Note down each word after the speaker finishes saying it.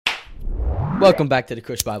Welcome back to the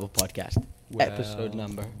KushBible podcast. Episode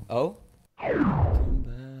number. Welcome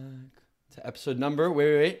back to episode number.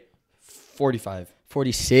 Wait. 45.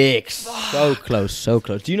 46. So close.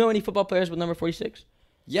 Do you know any football players with number 46?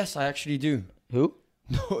 Yes, I actually do. Who?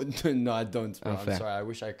 No, I don't, bro. Oh, I'm sorry. I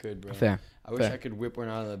wish I could, bro. Fair. I wish I could whip one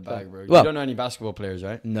out of the bag, bro. Well, you don't know any basketball players,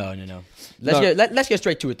 right? No. Let's get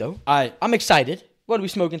straight to it, though. I'm excited. What are we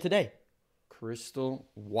smoking today? Crystal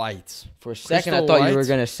White. For a second, I thought you were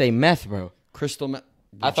gonna say meth, bro. Crystal meth.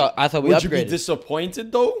 I thought we upgraded. Would you be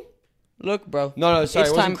disappointed though? Look, bro. No. Sorry,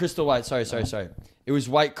 it wasn't Crystal White. Sorry. It was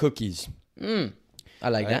white cookies. I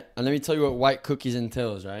like that. And let me tell you what white cookies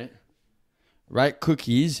entails, right? White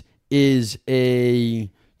cookies is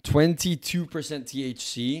a 22%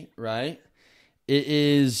 THC, right? It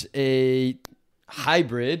is a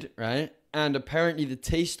hybrid, right? And apparently the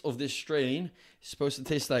taste of this strain is supposed to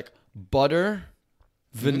taste like butter,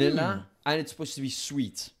 vanilla, and it's supposed to be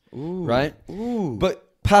sweet. Ooh. Right? Ooh.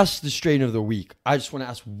 But past the strain of the week, I just want to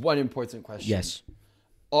ask one important question. Yes.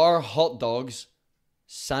 Are hot dogs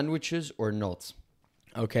sandwiches or not?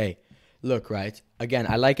 Okay. Look, right? Again,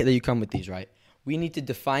 I like it that you come with these, right? We need to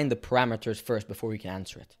define the parameters first before we can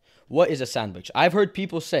answer it. What is a sandwich? I've heard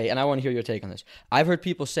people say, and I want to hear your take on this. I've heard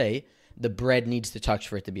people say the bread needs to touch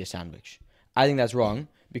for it to be a sandwich. I think that's wrong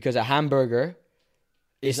because a hamburger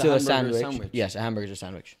is still a sandwich. Yes, a hamburger is a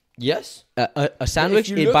sandwich. Yes. A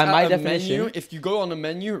sandwich, by my definition... Menu, if you go on a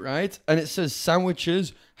menu, right, and it says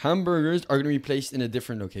sandwiches, hamburgers are going to be placed in a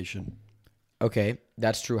different location. Okay,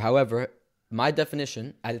 that's true. However, my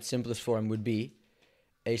definition, at its simplest form, would be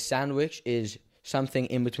a sandwich is something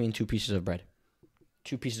in between two pieces of bread.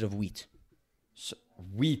 Two pieces of wheat.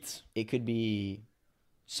 Wheat. It could be...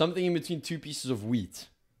 Something in between two pieces of wheat.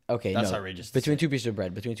 Okay, that's outrageous. Between two pieces of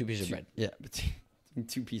bread. Yeah, between two pieces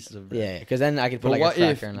of bread. Yeah, because then I could put like a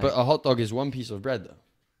cracker and like... But a hot dog is one piece of bread, though.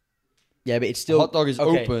 Yeah, but it's still... A hot dog is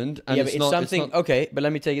opened, and it's not... Okay, but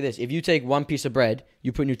let me tell you this. If you take one piece of bread,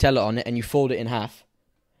 you put Nutella on it, and you fold it in half,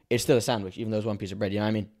 it's still a sandwich, even though it's one piece of bread. You know what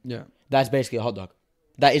I mean? Yeah. That's basically a hot dog.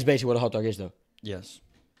 That is basically what a hot dog is, though. Yes.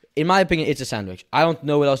 In my opinion, it's a sandwich. I don't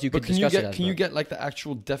know what else you could discuss it as. Can you get like the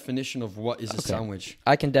actual definition of what is a sandwich?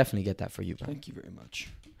 I can definitely get that for you, bro. Thank you very much.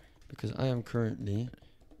 Because I am currently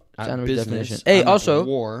at sandwich business. Definition. Hey, also,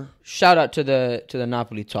 war. Shout out to the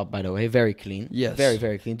Napoli top, by the way. Very clean. Yes. Very,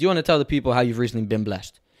 very clean. Do you want to tell the people how you've recently been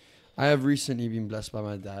blessed? I have recently been blessed by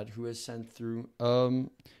my dad, who has sent through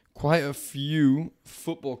quite a few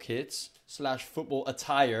football kits / football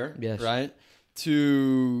attire, right,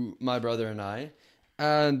 to my brother and I.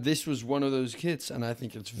 And this was one of those kits, and I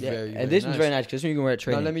think it's very, very this nice. one's very nice because you can wear it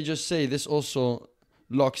training. Now, let me just say, this also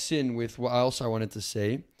locks in with what else I wanted to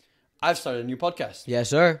say. I've started a new podcast. Yes,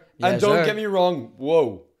 sir. And don't get me wrong.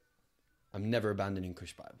 Whoa. I'm never abandoning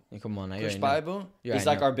KushBible. Come on. KushBible is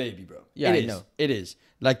like our baby, bro. Yeah, It is.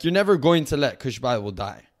 Like, you're never going to let KushBible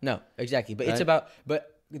die. No, exactly. But it's about...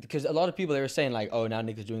 But because a lot of people, they were saying, like, oh, now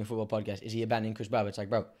Nick is doing a football podcast. Is he abandoning KushBible? It's like,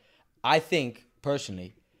 bro, I think,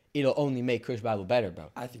 personally... It'll only make KushBible better,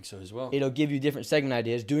 bro. I think so as well. It'll give you different segment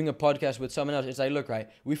ideas. Doing a podcast with someone else, it's like, look, right,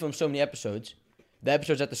 we film so many episodes. The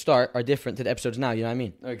episodes at the start are different to the episodes now, you know what I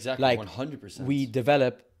mean? No, exactly, like, 100%. We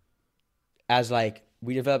develop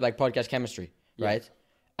podcast chemistry, right?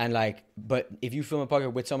 And like, but if you film a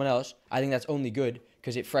podcast with someone else, I think that's only good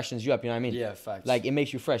because it freshens you up, you know what I mean? Yeah, facts. Like, it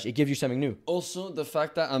makes you fresh. It gives you something new. Also, the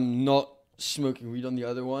fact that I'm not smoking weed on the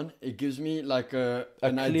other one, it gives me like an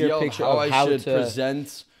idea of how I should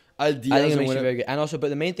present... ideas. I think it makes you very good. And also, but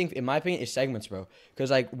the main thing, in my opinion, is segments, bro.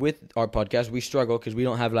 Because, like, with our podcast, we struggle because we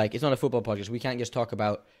don't have, like, it's not a football podcast. We can't just talk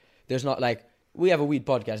about, there's not, like, we have a weed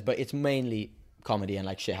podcast, but it's mainly comedy and,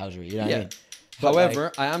 like, shithousery. You know what I mean? But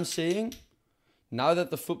however, I am saying, now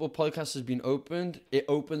that the football podcast has been opened, it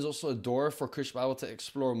opens also a door for KushBible to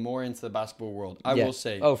explore more into the basketball world. I will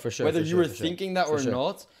say. Oh, for sure. Whether you were thinking that or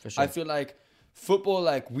not, I feel like football,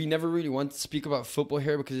 like, we never really want to speak about football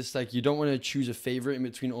here because it's like you don't want to choose a favorite in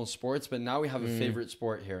between all sports, but now we have a favorite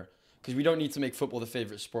sport here because we don't need to make football the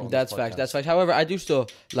favorite sport. That's facts. However, I do still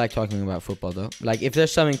like talking about football, though. Like, if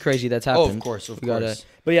there's something crazy that's happened. Oh, of course.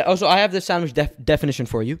 But yeah, also, I have the sandwich definition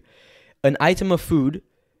for you. An item of food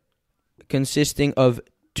consisting of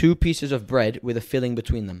two pieces of bread with a filling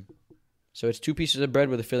between them. So it's two pieces of bread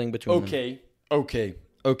with a filling between them.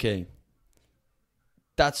 Okay.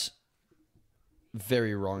 That's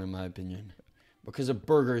very wrong in my opinion, because a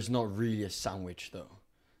burger is not really a sandwich though.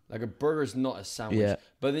 Like, a burger is not a sandwich. Yeah.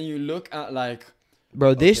 But then you look at, like,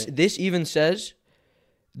 bro, this even says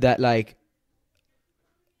that, like,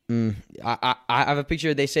 I have a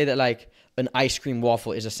picture. They say that, like an ice cream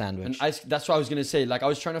waffle is a sandwich. That's what I was gonna say. Like I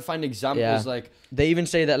was trying to find examples. Yeah. Like They even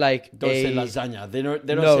say that like don't say lasagna. They don't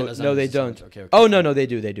say no, lasagna. no, they don't. Okay. Oh no, they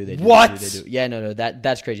do. They do. What? They do. Yeah, no,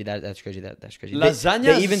 that's crazy. That's crazy. That's crazy.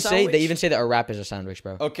 Lasagna. They even say that a wrap is a sandwich,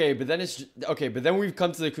 bro. Okay, but then we've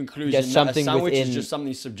come to the conclusion Yes, that a something sandwich within- is just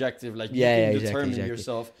something subjective. Like you Yeah, can exactly, determine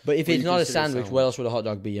yourself. But if what it's you not a consider sandwich, what else would a hot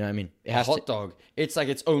dog be? You know what I mean? It A has hot dog. It's like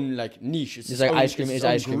its own like niche. It's like ice cream is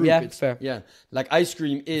ice cream. Group. Yeah, fair. Yeah, like ice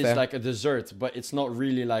cream is Fair. like a dessert, but it's not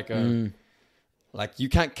really like a like you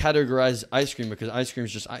can't categorize ice cream because ice cream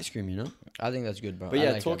is just ice cream, you know. I think that's good, bro. But I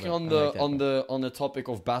yeah, like talking that, bro. on the topic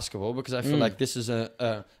of basketball, because I feel like this is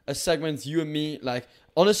a segment you and me like.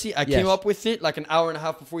 Honestly, I came up with it like an hour and a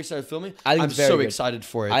half before we started filming. I'm it's very so good. excited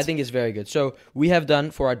for it. I think it's very good. So we have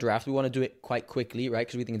done for our draft. We want to do it quite quickly, right?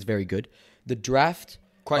 Because we think it's very good. The draft.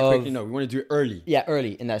 Quite quickly, no, we want to do it early. Yeah,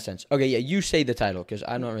 early in that sense. Okay, yeah, you say the title because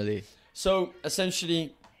I'm not really. So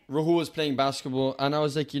essentially, Rahul was playing basketball, and I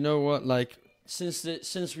was like, you know what, like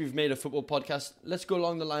since we've made a football podcast, let's go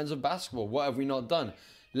along the lines of basketball. What have we not done?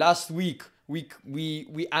 Last week,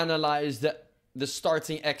 we analyzed the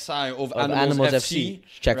starting XI of Animals FC.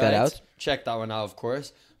 Check that out. Check that one out, of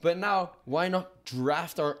course. But now, why not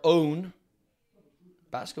draft our own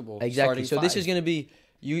basketball? Exactly. So this is going to be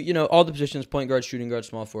you know all the positions: point guard, shooting guard,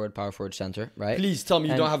 small forward, power forward, center. Right. Please tell me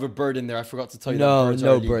you don't have a bird in there. I forgot to tell you. No, that birds no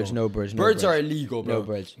are illegal. birds, no birds, no Birds birds. are illegal, bro. No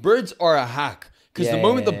birds. Birds are a hack. Because Yeah, the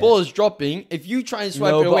moment yeah, the yeah. ball is dropping, if you try and swipe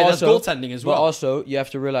it but away, also- that's goaltending as well. But also, you have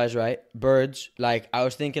to realize, right? Birds, like, I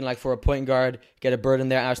was thinking, like, for a point guard, get a bird in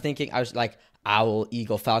there. And I was like, owl,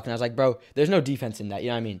 eagle, falcon. I was like, bro, there's no defense in that. You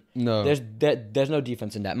know what I mean? No. There's no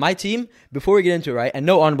defense in that. My team, before we get into it, right? And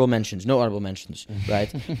no honorable mentions,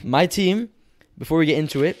 right? My team, before we get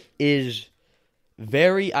into it, is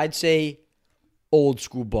very, I'd say, old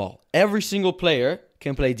school ball. Every single player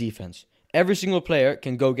can play defense. Every single player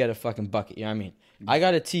can go get a fucking bucket. You know what I mean? I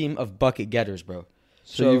got a team of bucket getters, bro.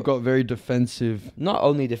 So you've got very defensive. Not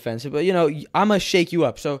only defensive, but, you know, I'm going to shake you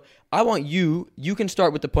up. So I want you can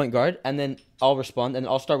start with the point guard, and then I'll respond, and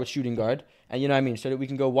I'll start with shooting guard. And you know what I mean? So that we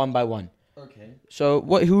can go one by one. Okay. So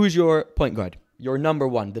who is your point guard? Your number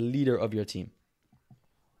one, the leader of your team.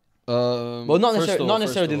 Well, not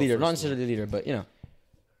necessarily the leader, but, you know.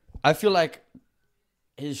 I feel like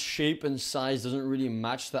his shape and size doesn't really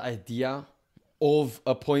match the idea of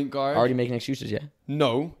a point guard. Already making excuses, yeah?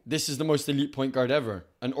 No, this is the most elite point guard ever.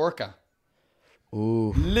 An orca.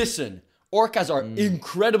 Ooh. Listen, orcas are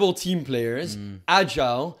incredible team players,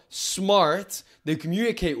 agile, smart, they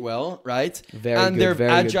communicate well, right? They're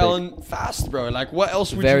agile and fast, bro. Like, what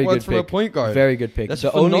else would you want from a point guard? Very good pick. That's the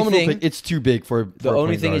a phenomenal only thing, pick. It's too big for the a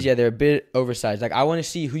only point thing guard. is, yeah, they're a bit oversized. Like, I want to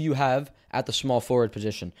see who you have at the small forward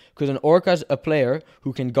position. Because an orca's a player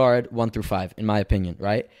who can guard 1 through 5, in my opinion,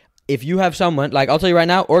 right? If you have someone, like, I'll tell you right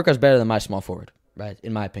now, orca's better than my small forward, right?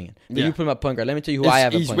 In my opinion. But you put him at point guard. Let me tell you who I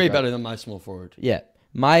have at point guard. He's way better than my small forward. Yeah.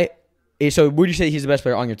 So would you say he's the best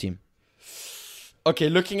player on your team? Okay,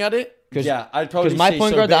 looking at it, yeah, I'd probably say Because my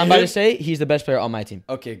point guard that I'm about him- to say, he's the best player on my team.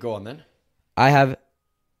 Okay, go on then. I have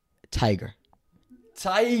Tiger.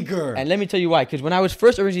 Tiger. And let me tell you why. Because when I was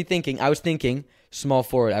first originally thinking, I was thinking small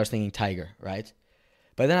forward. I was thinking Tiger, right?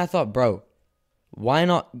 But then I thought, bro, why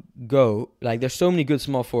not go... Like, there's so many good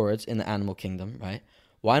small forwards in the animal kingdom, right?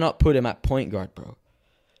 Why not put him at point guard, bro?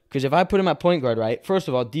 Because if I put him at point guard, right? First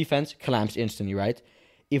of all, defense collapsed instantly, right?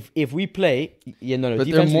 If we play... But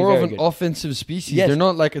they're more of an offensive species. Yes. They're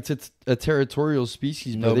not like a territorial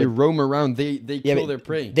species, but they roam around. They kill their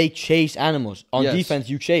prey. They chase animals. On defense,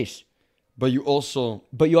 you chase. But you also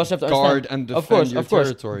have to guard understand, and defend your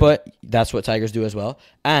territory. But that's what tigers do as well.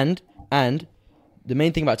 And the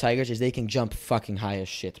main thing about tigers is they can jump fucking high as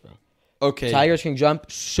shit, bro. Okay. Tigers can jump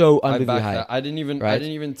so I unbelievably back high. that. I didn't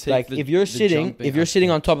even take like the, if you're the sitting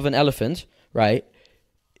on top of an elephant, right?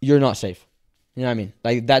 You're not safe. You know what I mean?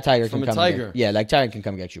 Like that tiger From can a come. tiger? Yeah, like tiger can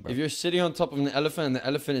come get you, bro. If you're sitting on top of an elephant and the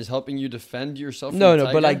elephant is helping you defend yourself, No, from no,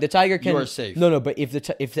 the but like the tiger can. you are safe. No, but if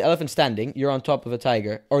the elephant's standing, you're on top of a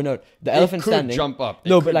tiger, or no, the elephant's could standing. jump up.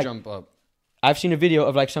 No, It but could like jump up. I've seen a video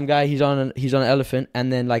of like some guy. He's on an elephant,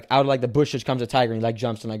 and then like out of like the bushes comes a tiger, and he like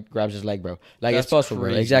jumps and like grabs his leg, bro. Like That's it's possible, bro.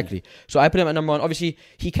 crazy. Exactly. So I put him at number one. Obviously,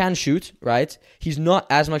 he can shoot, right? He's not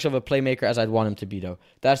as much of a playmaker as I'd want him to be, though.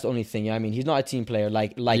 That's the only thing. You know what I mean, he's not a team player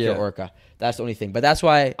like your orca. That's the only thing. But that's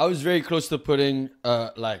why I was very close to putting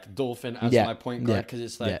like dolphin as my point guard because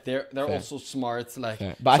it's like they're Fair. also smart. Like,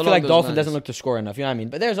 but I so feel like along those dolphin lines. doesn't look to score enough. You know what I mean?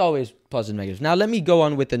 But there's always positives and negatives. Now let me go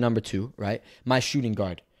on with the number 2, right? My shooting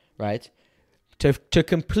guard, right? To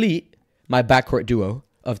complete my backcourt duo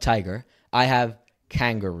of Tiger, I have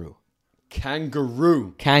Kangaroo.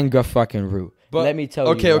 Kangaroo. Kanga fucking Roo. But let me tell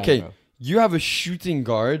you. Okay. Bro. You have a shooting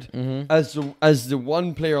guard as the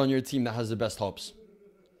one player on your team that has the best hops.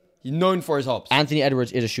 He's known for his hops. Anthony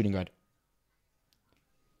Edwards is a shooting guard.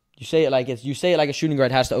 You say it like a shooting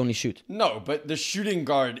guard has to only shoot. No, but the shooting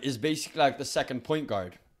guard is basically like the second point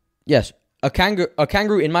guard. Yes. A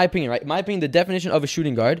kangaroo, in my opinion, right? In my opinion, the definition of a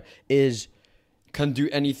shooting guard is can do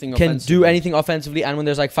anything offensively, and when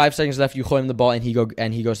there's like 5 seconds left, you throw him the ball and he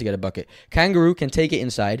goes to get a bucket. Kangaroo can take it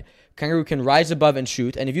inside. Kangaroo can rise above and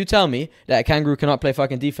shoot. And if you tell me that a kangaroo cannot play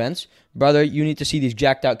fucking defense, brother, you need to see these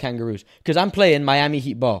jacked out kangaroos. Because I'm playing Miami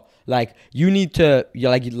Heat ball. Like, you need to,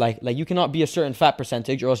 you cannot be a certain fat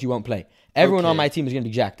percentage or else you won't play. Everyone on my team is going to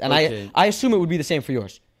be jacked. And I assume it would be the same for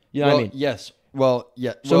yours. You know what I mean? Yes. Well,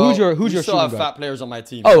 yeah. So who's your shooting guard? still have fat players on my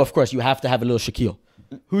team. Oh, of course. You have to have a little Shaquille.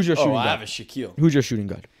 Who's your shooting guard? I have a Shaquille. Who's your shooting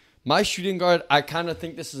guard? My shooting guard, I kind of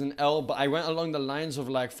think this is an L, but I went along the lines of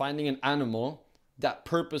like finding an animal that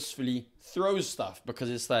purposefully throws stuff, because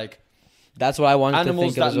it's like that's what I wanted to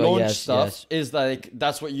think of. Animals that launch stuff yes. is like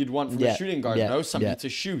that's what you'd want from a shooting guard, something to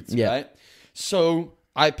shoot, right? So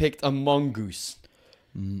I picked a mongoose.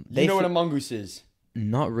 You know what a mongoose is?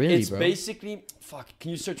 Not really, it's bro. It's basically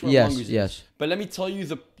can you search what a mongoose is? Yes. But let me tell you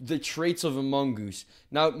the traits of a mongoose.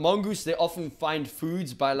 Now, mongoose, they often find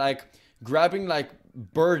foods by like grabbing like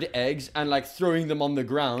bird eggs and like throwing them on the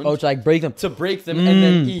ground. Oh, to like break them. To break them and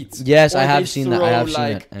then eat. Yes, or I have seen that. I have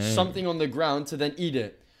seen that. Something on the ground to then eat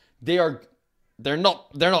it. They're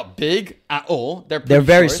not big at all. They're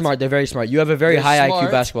very smart. They're very smart. You have a very high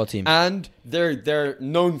IQ basketball team. And they're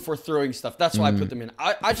known for throwing stuff. That's why I put them in.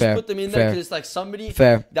 I just put them in there because it's like somebody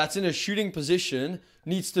that's in a shooting position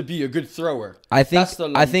needs to be a good thrower. I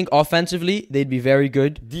think offensively they'd be very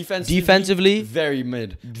good. Defensively very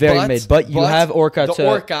mid. But you have Orca the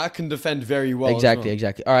Orca can defend very well. Exactly.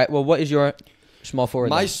 All right. Well, what is your small forward?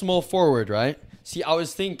 My small forward, right? See, I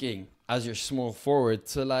was thinking as your small forward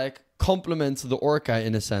to like complement the Orca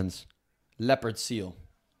in a sense. Leopard seal,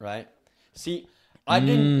 right? See, I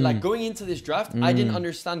didn't like going into this draft. I didn't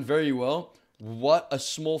understand very well what a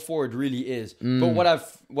small forward really is. But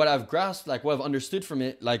what I've grasped, like what I've understood from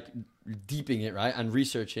it, like deeping it, right, and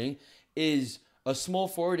researching, is a small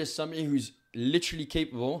forward is somebody who's literally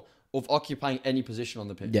capable of occupying any position on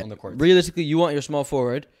the pitch, on the court. Realistically, you want your small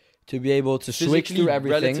forward to be able to switch through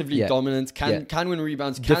everything. Relatively dominant, can win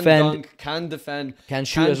rebounds, can dunk, can defend, can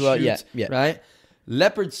shoot as well. Right?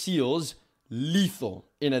 Leopard seals, lethal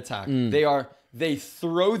in attack. They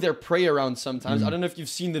throw their prey around sometimes. I don't know if you've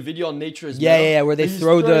seen the video on Nature as well. Where they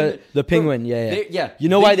throw the penguin. You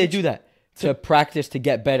know why they do that? To practice to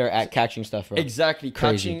get better at catching stuff, bro. Exactly.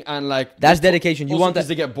 Catching and like... That's dedication. You want that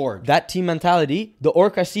to get bored. That team mentality. The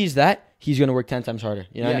Orca sees that. He's going to work 10 times harder.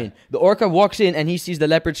 You know what I mean? The Orca walks in and he sees the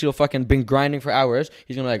leopard seal fucking been grinding for hours.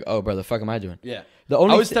 He's going to be like, oh, bro, the fuck am I doing? Yeah. I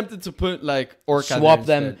was tempted to put like Orca swap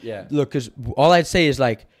them. Yeah. Look, because all I'd say is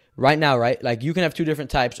like, right now, right? Like you can have two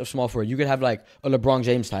different types of small forward. You could have like a LeBron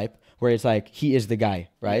James type where it's like, he is the guy,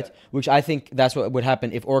 right? Yeah. Which I think that's what would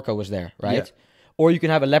happen if Orca was there, right? Yeah. Or you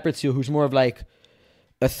can have a leopard seal who's more of like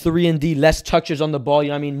a 3-and-D, less touches on the ball, you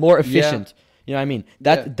know what I mean? More efficient. You know what I mean?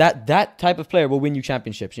 That type of player will win you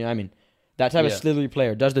championships, you know what I mean? That type of slithery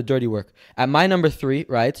player does the dirty work. At my number 3,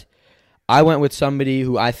 right, I went with somebody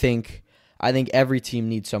who I think every team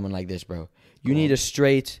needs someone like this, bro. You need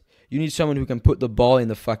someone who can put the ball in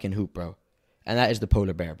the fucking hoop, bro. And that is the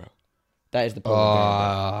polar bear, bro. That is the polar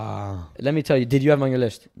bear, bro. Let me tell you, did you have him on your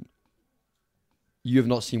list? You have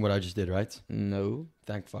not seen what I just did, right? No.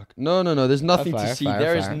 Thank fuck. No. There's nothing to see.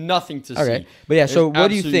 There is nothing to see. Okay. But yeah, so what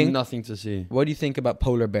do you think? Nothing to see. What do you think about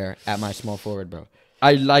polar bear at my small forward, bro?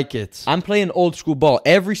 I like it. I'm playing old school ball.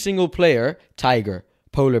 Every single player, tiger,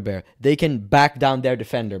 polar bear, they can back down their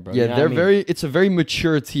defender, bro. Yeah, it's a very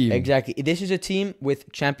mature team. Exactly. This is a team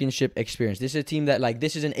with championship experience. This is a team that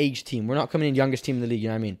this is an age team. We're not coming in youngest team in the league, you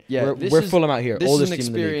know what I mean? Yeah, we're Fulham out here. This oldest is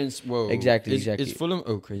an team experience. In the league. Whoa. Exactly. Is Fulham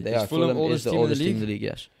okay? They are. Fulham is the oldest team in the league,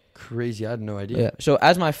 yes. Crazy, I had no idea. Yeah. So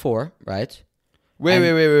as my 4, right? Wait.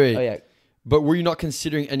 Oh yeah. But were you not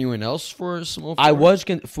considering anyone else for a small forward? I was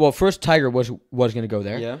first Tiger was going to go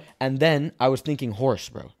there. Yeah. And then I was thinking horse,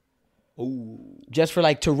 bro. Oh. Just for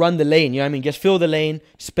to run the lane, you know what I mean? Just fill the lane,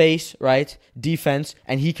 space, right? Defense,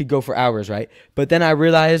 and he could go for hours, right? But then I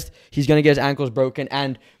realized he's going to get his ankles broken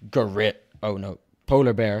and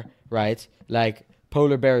polar bear, right? Like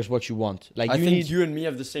polar bear is what you want. Like I think you and me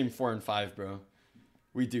have the same 4 and 5, bro.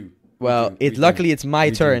 We do. Well, luckily it's my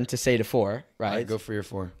turn to say the 4, right? Alright, go for your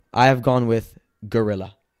 4. I have gone with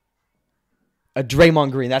gorilla. A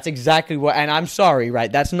Draymond Green. That's exactly what... And I'm sorry,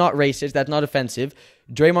 right? That's not racist. That's not offensive.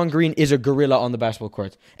 Draymond Green is a gorilla on the basketball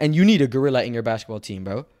court. And you need a gorilla in your basketball team,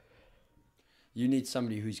 bro. You need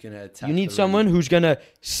somebody who's gonna attack. You need someone who's gonna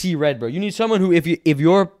see red, bro. You need someone who, if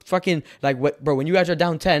you're fucking like what, bro, when you guys are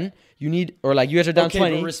down 10, you need, or like you guys are down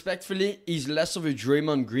 20. But respectfully, he's less of a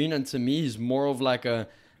Draymond Green, and to me, he's more of like a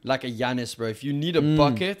Giannis, bro. If you need a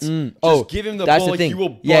bucket, just give him the ball. He will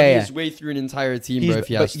bug his way through an entire team, bro. If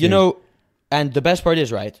he has to. You know, and the best part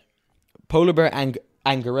is, right, Polar Bear and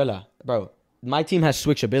Gorilla, bro. My team has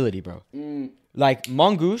switch ability, bro. Like,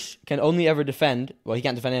 Mongoose can only ever defend. Well, he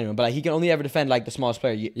can't defend anyone, but like, he can only ever defend like the smallest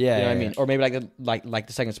player. You know what I mean? Or maybe like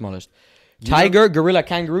the second smallest. Tiger, Gorilla,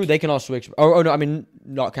 Kangaroo, they can all switch. Oh no, I mean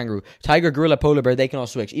not Kangaroo. Tiger, Gorilla, Polar Bear, they can all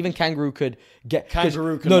switch. Even Kangaroo could get.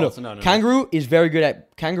 Kangaroo can no. Also, no. Kangaroo is very good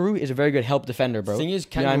at. Kangaroo is a very good help defender, bro. The thing is,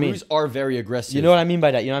 Kangaroos are very aggressive. You know what I mean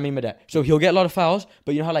by that? So he'll get a lot of fouls,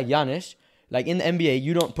 but you know how like Giannis, like in the NBA,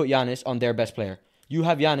 you don't put Giannis on their best player. You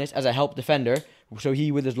have Giannis as a help defender, so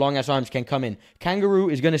he, with his long-ass arms, can come in. Kangaroo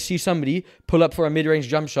is going to see somebody pull up for a mid-range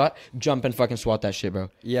jump shot, jump and fucking swat that shit, bro.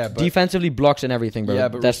 Yeah, but... Defensively, blocks and everything, bro. Yeah,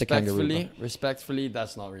 but that's the Kangaroo, respectfully,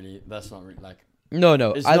 that's not really, like... No.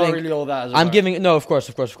 It's not really all that. I'm giving... No, of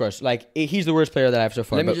course. Like, he's the worst player that I have so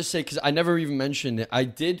far. Let me just say, because I never even mentioned it, I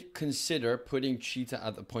did consider putting Cheetah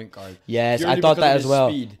at the point guard. Yes, I thought that as well.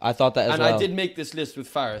 Speed. I thought that as well. And I did make this list with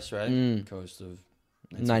Faris, right? Coast of...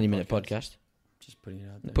 90-minute podcast. Just putting it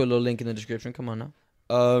out there. Put a little link in the description. Come on now.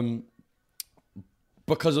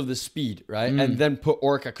 Because of the speed, right? And then put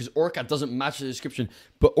Orca, because Orca doesn't match the description,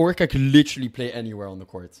 but Orca can literally play anywhere on the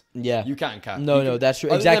court. Yeah. You can't cap. No, that's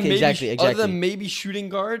true. Exactly. Other than maybe shooting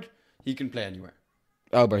guard, he can play anywhere.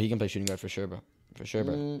 Oh, bro, he can play shooting guard for sure, bro.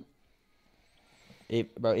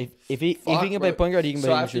 If he can play point guard, he can play shooting guard.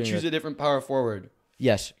 So I have to choose a different power forward.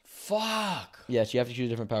 Yes. Fuck. Yes, you have to choose a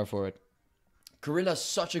different power forward. Gorilla's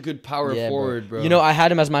such a good power forward, bro. You know, I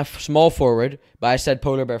had him as my small forward, but I said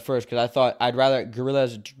Polar Bear first because I thought I'd rather Gorilla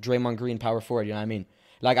as Draymond Green power forward, you know what I mean?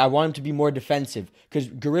 Like, I want him to be more defensive because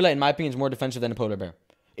Gorilla, in my opinion, is more defensive than a Polar Bear,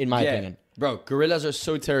 in my opinion. Bro, Gorillas are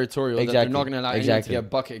so territorial that they're not going to allow anyone to get a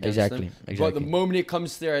bucket against them. But the moment it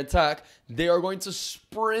comes to their attack, they are going to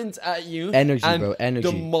sprint at you and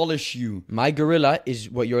demolish you. My Gorilla is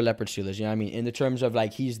what your Leopard Seal is, you know what I mean? In the terms of,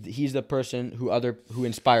 like, he's the person who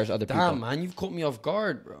inspires other people. Damn, man, you've caught me off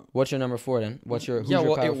guard, bro. What's your number 4 then? Who's your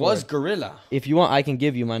power it was Gorilla. If you want, I can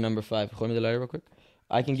give you my number 5. Hold me the lighter real quick.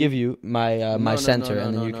 I can give you my center,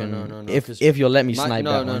 and then you can... If you'll let me snipe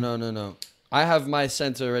that one. No. I have my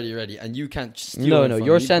center already ready, and you can't steal No,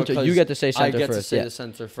 your center, you get to say center first. I get to say the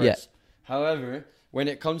center first. Yeah. However, when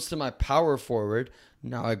it comes to my power forward,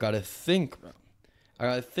 now I gotta think, bro.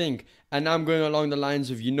 And now I'm going along the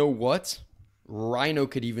lines of, you know what? Rhino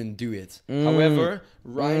could even do it. However,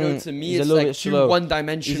 Rhino to me is like too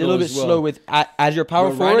one-dimensional. He's a little bit slow with as your power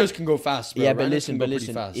forward. Rhinos can go fast, bro. Yeah, but listen.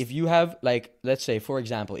 If you have, like, let's say, for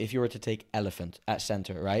example, if you were to take Elephant at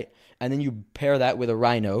center, right, and then you pair that with a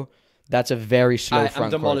Rhino, that's a very slow front court.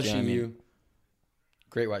 I'm demolishing you.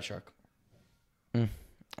 Great White Shark. He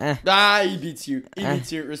beats you.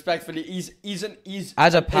 Beats you. Respectfully, he's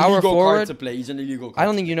as a power illegal forward card to play. He's an illegal card. I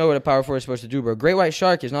don't think you know what a power forward is supposed to do, bro. Great White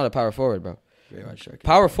Shark is not a power forward, bro. Great White Shark.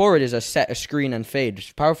 Power forward is a screen and fade.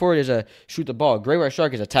 Power forward is a shoot the ball. Great White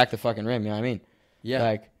Shark is attack the fucking rim. You know what I mean? Yeah.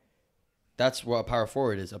 Like, that's what a power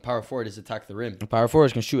forward is. A power forward is attack the rim. Power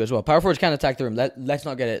forwards can shoot as well. Power forwards can attack the rim. Let's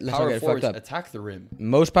not get it. Let's not get it fucked up. Attack the rim.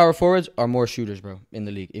 Most power forwards are more shooters, bro, in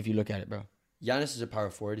the league. If you look at it, bro. Giannis is a power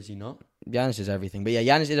forward, is he not? Giannis is everything, but yeah,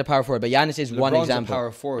 Giannis is a power forward. But Giannis is one example. LeBron's a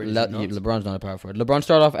power forward. LeBron's not a power forward. LeBron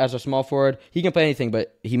started off as a small forward. He can play anything,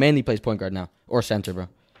 but he mainly plays point guard now or center, bro.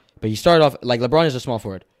 But he started off like LeBron is a small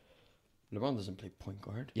forward. LeBron doesn't play point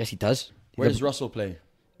guard. Yes, he does. Where does Russell play?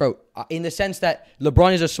 Bro, in the sense that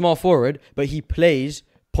LeBron is a small forward, but he plays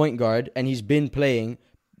point guard, and he's been playing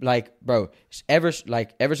like, bro, ever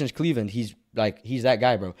since Cleveland, he's that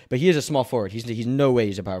guy, bro. But he is a small forward. He's no way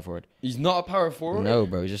he's a power forward. He's not a power forward? No,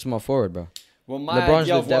 bro. He's a small forward, bro. Well, my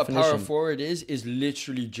idea of what a power forward is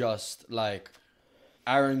literally just like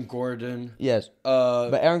Aaron Gordon. Yes.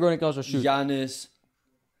 But Aaron Gordon can also shoot. Giannis.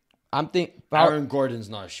 Aaron Gordon's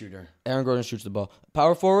not a shooter. Aaron Gordon shoots the ball.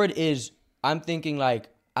 Power forward is, I'm thinking like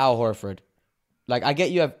Al Horford. Like, I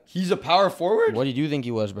get you have... He's a power forward? What did you think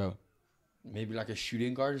he was, bro? Maybe like a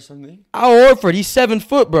shooting guard or something? Al Horford, he's 7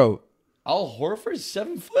 foot, bro. Al Horford's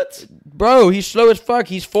 7 foot? Bro, he's slow as fuck.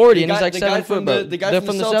 He's 40 and he's like 7 foot, bro. The guy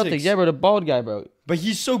from the Celtics. Yeah, bro, the bald guy, bro. But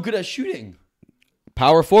he's so good at shooting.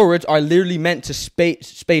 Power forwards are literally meant to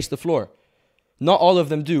space the floor. Not all of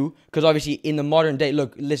them do, because obviously in the modern day...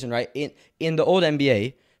 Look, listen, right? In the old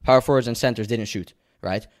NBA, power forwards and centers didn't shoot,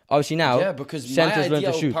 right? Obviously now... Yeah, because centers my idea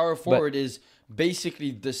learn to shoot, of power forward is... basically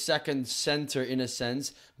the second center in a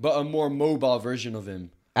sense, but a more mobile version of him.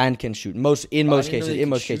 and can shoot. In I most didn't know cases, they in could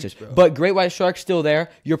most shoot, cases. bro. But great white shark still there.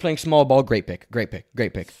 You're playing small ball. Great pick.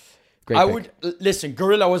 I would listen.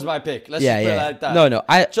 Gorilla was my pick. Let's just put it like that. No.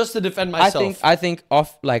 Just to defend myself. I think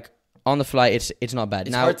off like on the fly, it's not bad.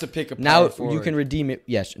 It's now, hard to pick a power now forward. you can redeem it.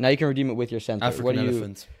 Yes, now you can redeem it with your center. African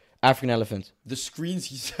elephant. African elephant. The screens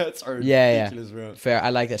he sets are Yeah. ridiculous, bro. Fair. I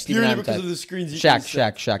like that. Steven Purely Adams because type. of the screens he can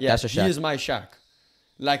set. Shaq. Yeah, That's a Shaq. He is my Shaq.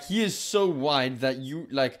 Like he is so wide that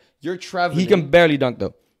you're traveling. He can barely dunk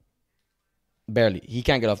though. Barely. He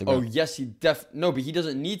can't get off the Oh ground. yes, no, but he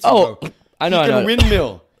doesn't need to. Oh, bro. I know. He can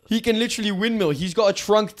windmill. He can literally windmill. He's got a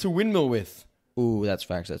trunk to windmill with. Ooh, that's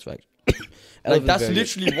facts. Like Elephant's that's very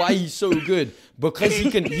literally why he's so good, because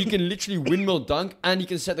he can literally windmill dunk and he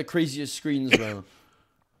can set the craziest screens, bro.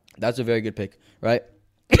 That's a very good pick, right?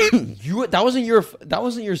 That wasn't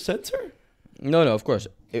your center? No, of course.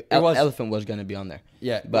 Elephant was gonna be on there.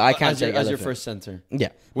 Yeah, but I can't take as your elephant. first center. Yeah,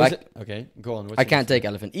 Was it okay? Go on. I can't take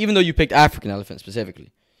elephant, even though you picked African elephant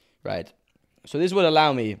specifically, right? So this would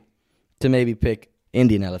allow me to maybe pick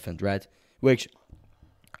Indian elephant, right? Which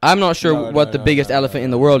I'm not sure what the biggest elephant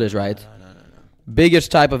in the world is, right? No.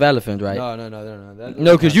 Biggest type of elephant, right? No.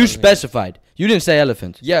 No, because you specified. You didn't say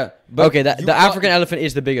elephant. Yeah, but Okay, the African elephant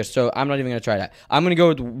is the biggest, so I'm not even gonna try that. I'm gonna go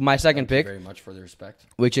with my second pick, Very much for the respect.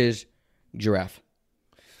 which is giraffe.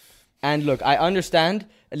 And look, I understand.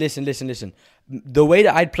 Listen. The way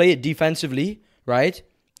that I'd play it defensively, right,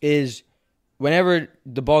 is whenever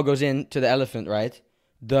the ball goes into the elephant, right,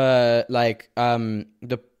 the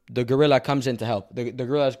gorilla comes in to help. The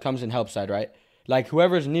gorilla comes in help side, right? Like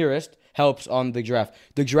whoever's nearest helps on the giraffe.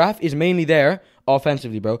 The giraffe is mainly there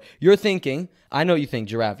offensively, bro. You're thinking, I know you think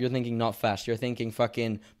giraffe. You're thinking not fast. You're thinking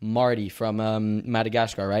fucking Marty from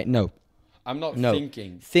Madagascar, right? No. I'm not No.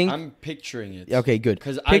 thinking. I'm picturing it. Okay, good.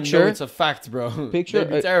 Because I know it's a fact, bro. Picture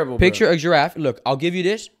They'd be terrible, Picture bro. a giraffe. Look, I'll give you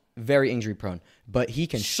this. Very injury prone, but he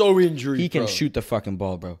can. So injury. He can shoot the fucking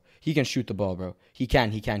ball, bro. He can shoot the ball, bro. He can,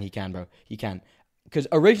 bro. He can. Because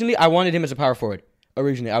originally I wanted him as a power forward.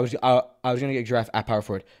 Originally, I was gonna get giraffe at power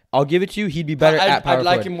forward. I'll give it to you. He'd be better at power forward.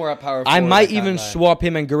 I'd like him more at power forward. I might even swap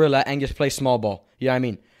him and gorilla and just play small ball. You know what I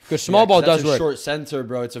mean? Because small ball does work. Short center,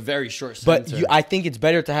 bro. It's a very short center. But I think it's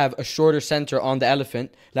better to have a shorter center on the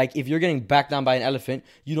elephant. Like, if you're getting backed down by an elephant,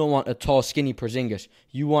 you don't want a tall, skinny Porzingis.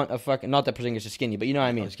 You want a fucking... Not that Porzingis is skinny, but you know what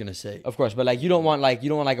I mean. I was going to say. Of course, but, like, you don't want a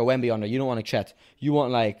Wemby on there. You don't want a Chet. You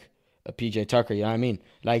want, like, a PJ Tucker, you know what I mean?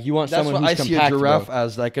 Like, you want someone who's compact, That's what I see a giraffe bro.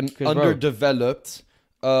 as, like, an underdeveloped...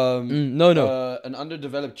 an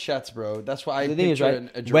underdeveloped Chet, bro. That's why I The thing is, picture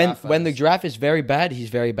right, a giraffe when the giraffe is very bad, he's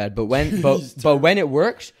very bad. But when it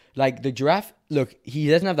works... Like, the giraffe, look, he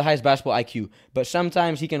doesn't have the highest basketball IQ, but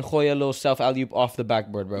sometimes he can hoy a little self-alley-oop off the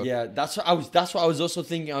backboard, bro. Yeah, that's what I was also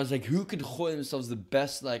thinking. I was like, who could hoy themselves the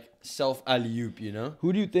best, like, self-alley-oop, you know?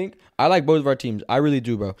 Who do you think? I like both of our teams. I really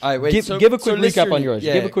do, bro. All right, wait, give a quick recap on yours.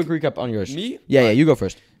 Yeah, give a quick recap on yours. Me? Yeah, you go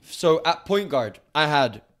first. So, at point guard, I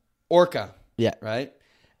had Orca. Yeah. Right?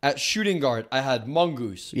 At shooting guard, I had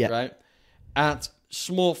Mongoose. Yeah. Right? At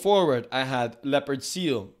small forward, I had Leopard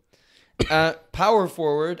Seal. At power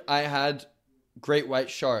forward, I had Great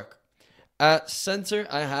White Shark. At center,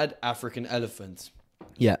 I had African Elephant.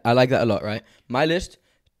 Yeah, I like that a lot, right? My list,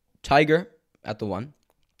 Tiger at the 1.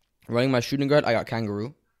 Running my shooting guard, I got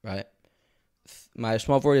Kangaroo, right? My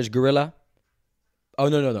small forward is Gorilla. Oh,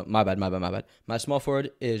 no. My bad. My small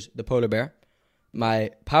forward is the Polar Bear.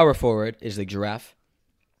 My power forward is the Giraffe.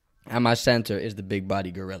 And my center is the big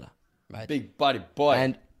body Gorilla, right? Big body boy.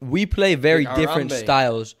 And we play very Big different Harambe.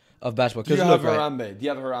 styles of basketball. Do you Look, have Harambe? Do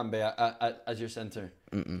you have Harambe as your center?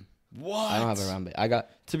 What? I don't have Harambe. I got...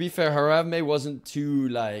 To be fair, Harambe wasn't too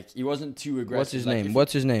aggressive.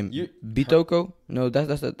 What's his name? Bitoko? No,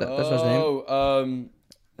 that's not his name. Oh,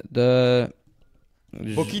 The...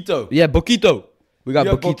 Boquito. Yeah, Boquito. We got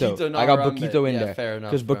You have Boquito. Boquito, not I got Harambe. Boquito in Yeah, there. fair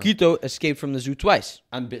enough, Because bro. Boquito escaped from the zoo twice.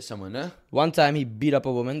 And bit someone, eh? One time he beat up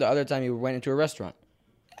a woman. The other time he went into a restaurant.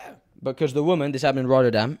 Because the woman, this happened in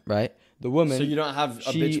Rotterdam, right? The woman... So you don't have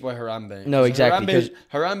a bitch boy Harambe. No, exactly,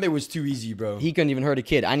 Harambe was too easy, bro. He couldn't even hurt a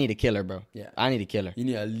kid. I need a killer, bro. Yeah. I need a killer. You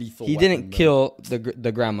need a lethal He weapon, didn't bro. kill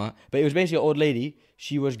the grandma, but it was basically an old lady.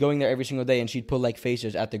 She was going there every single day, and she'd pull, like,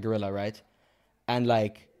 faces at the gorilla, right? And,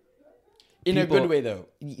 like... In a good way, though.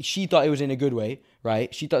 She thought it was in a good way,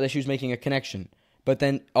 right? She thought that she was making a connection. But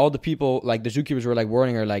then all the people, like the zookeepers were like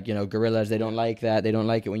warning her, like, you know, gorillas, they don't like that. They don't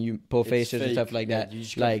like it when you pull faces and stuff like that. You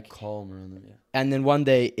just like, calm around them, yeah. And then one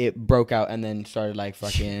day it broke out and then started like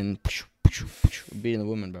fucking beating the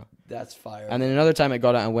woman, bro. That's fire. And then another time it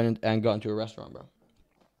got out and went and got into a restaurant, bro.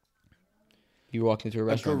 You walk into a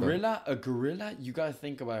restaurant. A gorilla, you gotta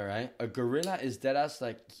think about it, right? A gorilla is deadass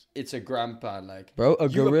like it's a grandpa, like Bro, a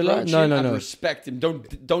you gorilla? approach No, him no, and no. respect him.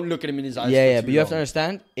 Don't look at him in his eyes. Yeah, for yeah, too but you have to long.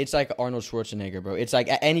 understand, it's like Arnold Schwarzenegger, bro. It's like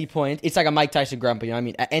at any point, it's like a Mike Tyson grandpa, you know what I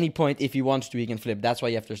mean? At any point, if he wants to, he can flip. That's why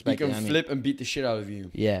you have to He respect can it, you know what I mean? flip and beat the shit out of you.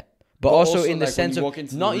 Yeah. But also in the like, when sense you of, walk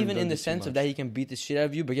into the not room, even don't in the do too sense of much. that he can beat the shit out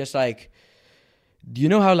of you, but just like, do you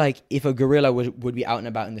know how like if a gorilla would be out and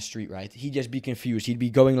about in the street, right? He'd just be confused. He'd be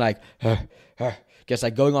going like, just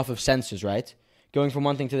like going off of senses, right? Going from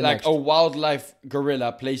one thing to the Like next. a wildlife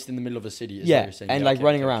gorilla placed in the middle of a city. Is what Yeah, you're saying. and Yeah, like okay,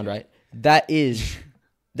 running okay, around, okay. right? That's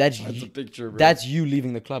That's a picture, bro. that's you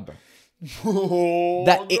leaving the club, bro.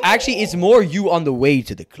 Actually, it's more you on the way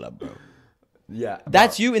to the club, bro. Yeah.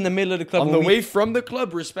 That's you in the middle of the club. On when the way from the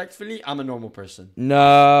club, respectfully, I'm a normal person.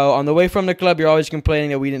 No, on the way from the club, you're always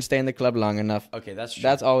complaining that we didn't stay in the club long enough. Okay, that's true.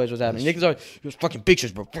 That's always what's happening. Nick's always, you're fucking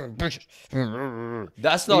bitches, bro. Fucking bitches.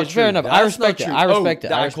 That's not It's true. fair enough. I That's respect not it. true. I respect it.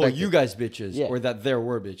 That I I call respect you it. guys bitches, Yeah. or that there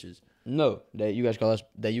were bitches. No, that you call us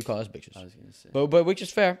bitches. I was gonna say. But which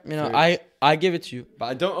is fair. You know, Fair. I give it to you. But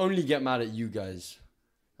I don't only get mad at you guys.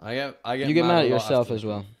 I get. You get mad at a lot yourself after as the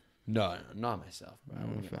well. club. No, not myself. Bro. I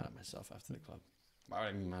wouldn't get fair. mad at myself after the club. Why would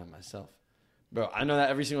I be mad at myself? Bro, I know that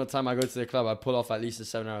every single time I go to the club, I pull off at least a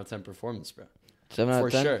 7 out of 10 performance, bro. 7 out of For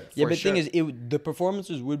 10? sure, Yeah, for but the thing sure. is, the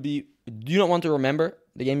performances would be... Do you not want to remember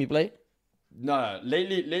the game you played? No,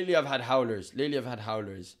 lately I've had howlers.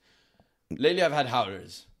 That's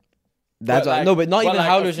But, like- no, but not but, even like,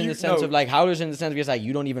 howlers a in few- the sense no. of like howlers in the sense because like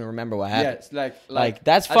you don't even remember what happened. Yeah, it's like Like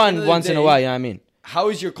that's at the end fun of the once in a day, while, you know what I mean? How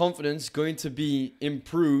is your confidence going to be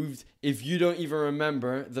improved if you don't even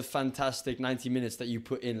remember the fantastic 90 minutes that you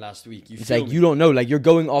put in last week? It's like you don't know, like you're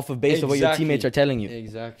going off of based on what your Exactly. teammates are telling you.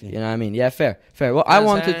 Exactly. You know what I mean? Yeah, fair. Well, I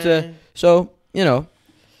wanted to. So you know,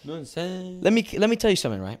 Nonsense. let me tell you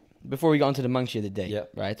something, right? Before we go on to the monkey of the day, Yeah.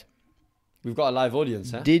 right? We've got a live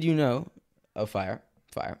audience, huh? Did you know? Oh, fire!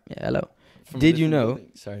 Yeah, hello. From Did a you different know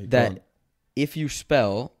building. Sorry, go that on. if you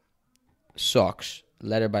spell socks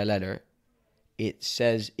letter by letter, it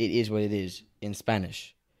says it is what it is in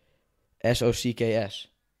Spanish. SOCKS.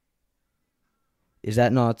 Is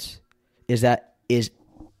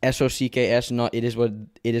SOCKS not it is what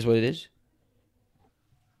it is?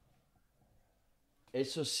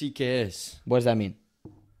 SOCKS. What does that mean?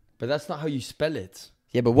 But that's not how you spell it.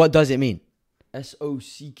 Yeah, but what does it mean?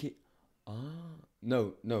 SOCK. Ah.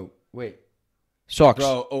 No, wait. Socks.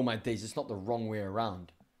 Bro, oh my days, it's not the wrong way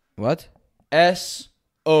around. What? SOCKS.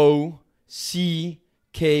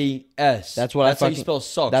 That's what I That's how you fucking- spell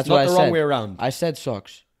socks. that's not what I the wrong said. way around. I said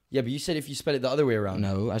socks. Yeah, but you said if you spell it the other way around.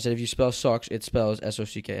 No, I said if you spell socks, it spells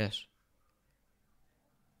SOCKS.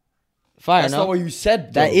 Fire, That's no? not what you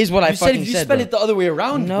said, bro. That is what I You said fucking if you said, spell bro. it the other way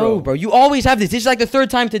around, No, bro. You always have this. This is like the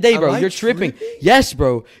third time today, bro. Am I You're tripping. tripping? Yes,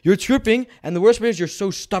 bro. You're tripping. And the worst part is you're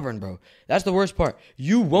so stubborn, bro. That's the worst part.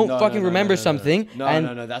 You won't fucking remember something. No,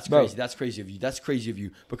 and, no. That's bro, crazy. That's crazy of you. That's crazy of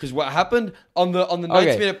you. Because what happened on the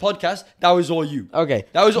 90-minute podcast, that was all you. Okay.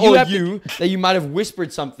 That was You all have you. That you might have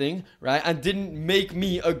whispered something, right, and didn't make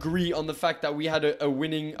me agree on the fact that we had a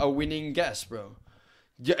winning guess, bro.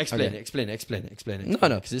 Yeah, explain it. No.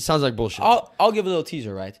 Because it sounds like bullshit. I'll give a little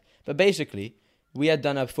teaser, right? But basically, we had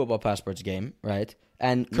done a football passports game, right?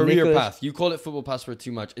 And Career Nicholas- path. You call it football passport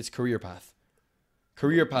too much. It's career path.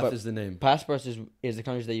 Career path But- is the name. Passports is the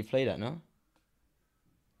countries that you played at, no?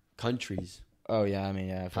 Countries. Oh yeah, I mean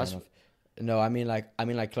fair Passport. enough. No, I mean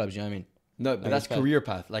like clubs. You know what I mean? No, but Okay, that's fair. career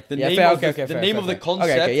path. Like the Yeah, name fair, of okay, okay, the fair, name fair, of the fair.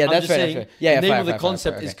 concept. Okay, yeah, I'm that's just fair, saying, that's fair. Yeah, the name fair, of the fair,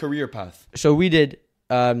 concept fair, is okay. career path. So we did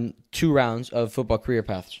 2 rounds of football career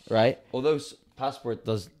paths, right? Although passport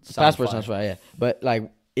does sound Passport fire. sounds right, yeah. But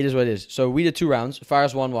like it is what it is. So we did 2 rounds.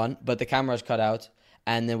 Fires won one, but the cameras cut out,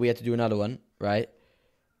 and then we had to do another one, right?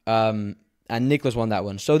 And Nicholas won that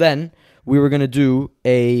one. So then we were gonna do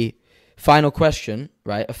a final question,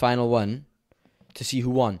 right? A final one to see who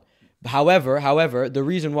won. However, the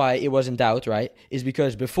reason why it was in doubt, right, is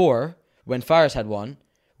because before when Fires had won,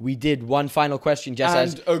 we did one final question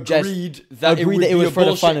agreed that it would that it be was a for the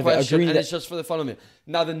bullshit fun of it. question, Agreed and that- it's just for the fun of it.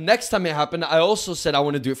 Now, the next time it happened, I also said I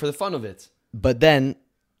want to do it for the fun of it. But then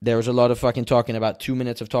there was a lot of fucking talking. About 2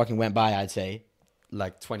 minutes of talking went by, I'd say.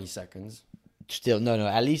 Like 20 seconds. Still, no.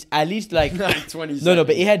 At least like Like 20 seconds. no.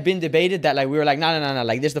 But it had been debated that like we were like no.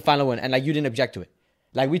 Like this is the final one, and like you didn't object to it.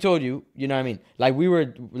 Like we told you, you know what I mean. Like we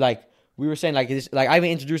were saying like this. Like I even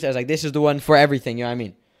introduced it as like this is the one for everything. You know what I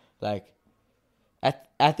mean. Like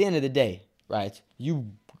at the end of the day, right?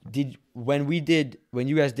 When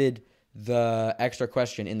you guys did the extra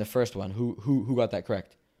question in the first one, who got that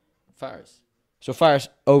correct? Fires. So Fires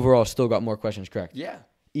overall still got more questions correct. Yeah.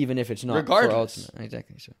 even if it's not Regardless. for Ultimate.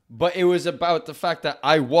 Exactly. So. But it was about the fact that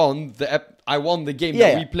I won the game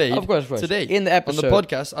Yeah, that we played of course. today. In the episode. On the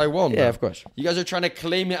podcast, I won. Yeah, bro. of course. You guys are trying to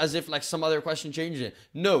claim it as if like some other question changed it.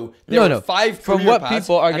 No. There were 5 From career what paths,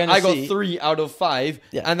 people are and gonna I got see- 3 out of 5,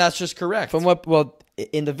 Yeah. and that's just correct. Well,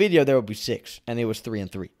 in the video there will be 6, and it was 3 and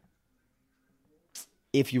 3.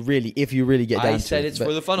 If you really get down I to said it. it's But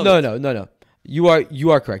for the fun of no, it. No. You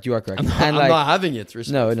are correct. You are correct. I'm And not having it.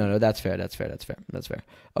 No. That's fair.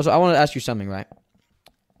 Also, I want to ask you something, right?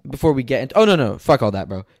 Before we get into... Oh, no. Fuck all that,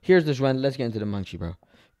 bro. Here's this one. Let's get into the munchie, bro.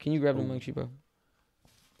 Can you grab the munchie, bro?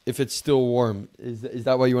 If it's still warm, is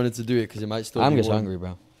that why you wanted to do it? Because it might still. I'm be just warm. hungry,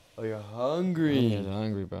 bro. Oh, you're hungry. I'm just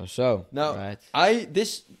hungry, bro. So, Now, right. do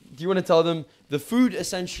you want to tell them the food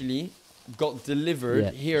essentially got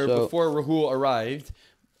delivered here so- before Rahul arrived,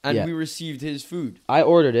 and Yeah. we received his food. I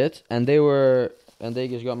ordered it, and they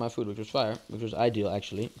just got my food, which was fire, which was ideal,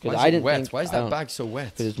 actually. Because Why I is it didn't wet? think... Why is that bag so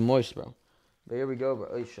wet? Because it's moist, bro. But here we go,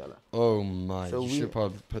 bro. Inshallah. Oh my! So you we- should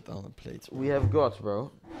probably put that on the plate. We have got,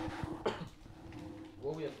 bro.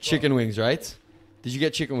 Chicken wings, right? Did you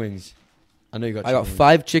get chicken wings? I know you got. I got chicken wings.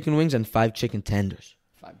 5 chicken wings and 5 chicken tenders.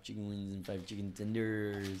 5 chicken wings and 5 chicken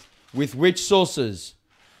tenders. With which sauces?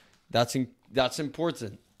 That's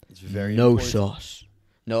important. It's very no important. sauce.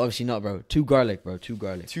 No, obviously not, bro. 2 garlic, bro. 2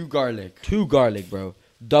 garlic. 2 garlic. 2 garlic, bro.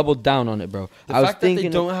 Double down on it, bro. The I was fact that they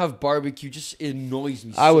thinking don't have barbecue just annoys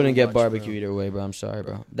me. I so wouldn't get much, barbecue bro. either way, bro. I'm sorry,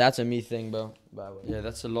 bro. That's a me thing, bro. By the way. Yeah,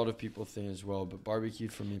 that's a lot of people thing as well. But barbecue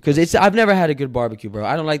for me. Because I've never had a good barbecue, bro.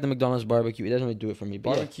 I don't like the McDonald's barbecue. It doesn't really do it for me.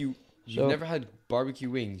 But yeah. barbecue. You've So- never had barbecue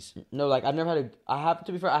wings, No, like I've never had I have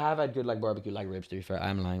to be fair. I have had good like barbecue, like ribs. To be fair,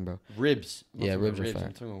 I'm lying, bro. ribs. I'm not Yeah, talking ribs about are fire.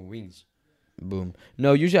 I'm talking about wings. Boom.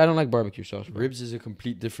 No, usually I don't like barbecue sauce, bro. Ribs is a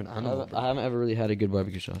complete different animal. I haven't ever really had a good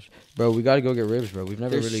barbecue sauce, bro. We gotta go get ribs, bro. We've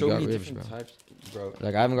never There's really so got many ribs, bro. different types, bro.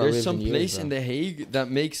 Like I haven't got There's ribs some in years, place bro. in The Hague that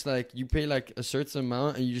makes like you pay like a certain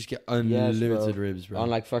amount and you just get Yes, unlimited bro. ribs, bro. On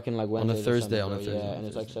like fucking like Wednesday. Thursday, Yeah, on a and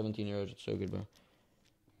it's like Thursday. €17. It's so good, bro.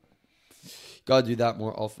 Gotta do that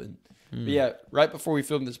more often. Mm. But yeah, right before we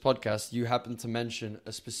filmed this podcast, you happened to mention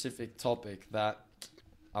a specific topic that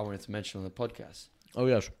I wanted to mention on the podcast. Oh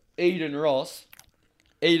yes. Aiden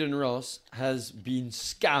Ross has been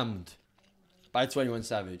scammed by 21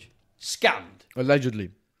 Savage. Scammed.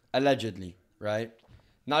 Allegedly, right?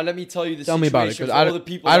 Now let me tell you the Tell me situation about it, 'cause for I all don't- the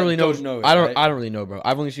people I that don't really know. don't know it, I don't. right? I don't really know, bro.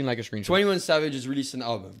 I've only seen like a screenshot. 21 Savage has released an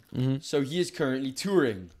album. Mm-hmm. So he is currently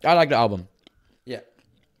touring. I like the album. Yeah.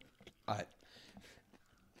 Alright.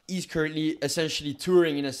 He's currently essentially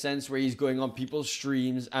touring in a sense where he's going on people's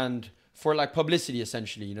streams and for like publicity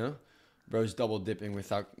essentially, you know? Bro's double dipping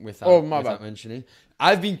without Oh, my without bad. mentioning.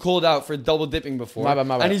 I've been called out for double dipping before. My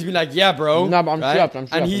bad. And he's been like, yeah, bro. No, but I'm right? strapped, I'm And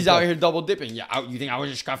strapped, he's I'm out strapped. here double dipping. Yeah, you think I was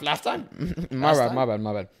just scuffed last time? My Last bad.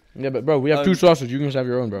 time? Yeah, but bro, we have 2 sauces. You can just have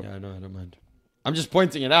your own, bro. Yeah, I know, I don't mind. I'm just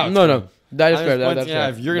pointing it out. No, bro. no, that is I'm fair. just That's pointing it fair. out.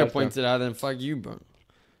 If you're gonna That's point fair. it out, then fuck you, bro.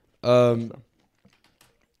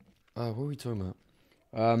 What were we talking about?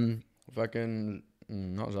 Fucking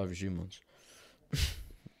not Xavier Simons.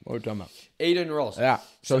 What are we talking about? Aiden Ross. Yeah.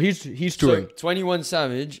 So he's touring. So 21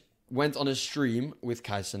 Savage went on a stream with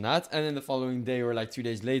Kai Cenat, and then the following day or like 2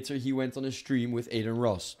 days later, he went on a stream with Aiden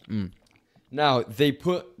Ross. Mm. Now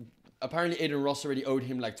apparently Aiden Ross already owed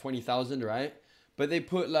him like 20,000, right? But they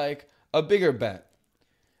put like a bigger bet,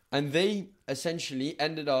 and they essentially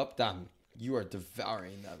ended up. Damn, you are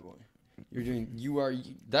devouring that boy.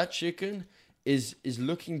 That chicken is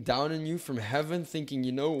looking down on you from heaven, thinking,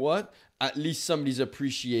 you know what? At least somebody's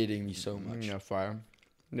appreciating me so much. Yeah, fire.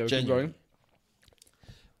 Yeah, keep Genuine.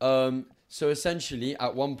 going. So essentially,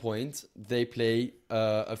 at one point, they play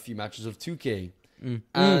a few matches of 2K, Mm.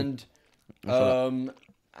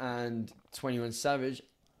 and 21 Savage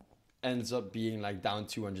ends up being like down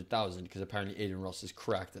 200,000 because apparently Aiden Ross is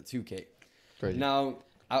cracked at 2K. Crazy. Now,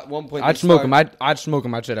 at one point, I'd smoke him. I'd smoke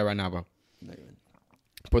him. I'd say that right now, bro. No, you wouldn't.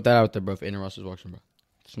 Put that out there, bro. If Aiden Ross is watching, bro.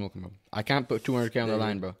 Smoke him, bro. I can't put 200K on the Yeah.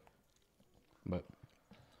 line, bro. But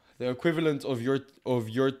The equivalent of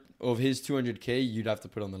his 200K, you'd have to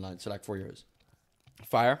put on the line. So like €4.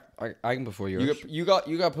 fire. I can put 4 euros. You got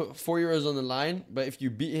to put €4 on the line. But if you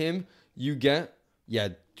beat him, you get. Yeah,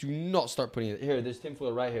 do not start putting it here. There's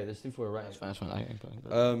tinfoil right here. There's tinfoil right here. That's fine. I can put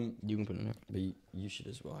it. You can put it in there. But you should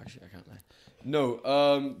as well. Actually, I can't lie.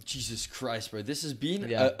 No, Jesus Christ, bro. This has been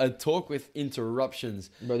a talk with interruptions.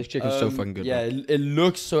 Bro, this chicken's so fucking good. Yeah, bro. it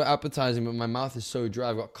looks so appetizing, but my mouth is so dry.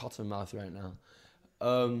 I've got cotton mouth right now.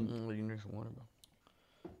 You can drink some water, bro.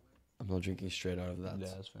 I'm not drinking straight out of that. Yeah,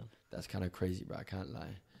 that's fair. That's kind of crazy, bro. I can't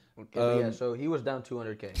lie. Okay, yeah, so he was down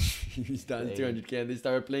 200K. He's down 200K and they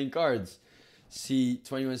started playing cards. See,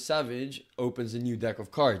 21 Savage opens a new deck of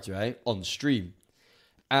cards, right? On stream.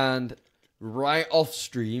 and right off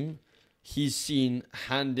stream, he's seen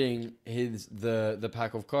handing the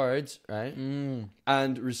pack of cards, right?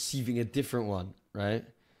 And receiving a different one, right?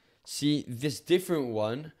 See, this different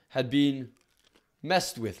one had been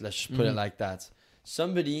messed with, let's just put it like that.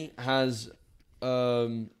 Somebody has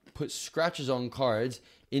put scratches on cards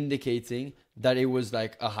indicating that it was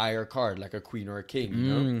like a higher card, like a queen or a king,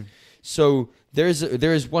 you know? So there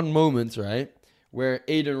is one moment, right, where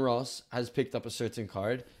Aiden Ross has picked up a certain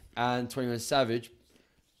card and 21 Savage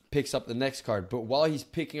picks up the next card. But while he's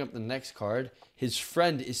picking up the next card, his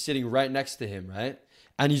friend is sitting right next to him, right?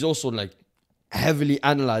 And he's also like heavily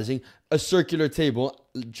analyzing a circular table,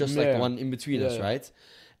 just like the one in between us, right?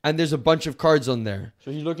 And there's a bunch of cards on there.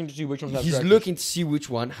 So he's looking to see which one has He's scratches. looking to see which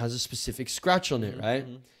one has a specific scratch on it, right?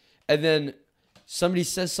 And then somebody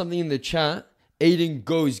says something in the chat. Aiden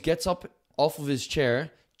gets up off of his chair,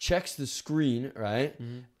 checks the screen, right?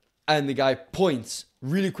 And the guy points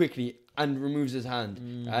really quickly and removes his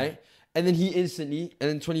hand, right? And then he instantly, and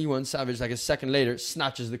then 21 Savage, like a second later,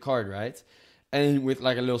 snatches the card, right? And with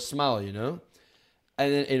like a little smile, you know?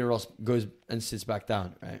 And then Aiden Ross goes and sits back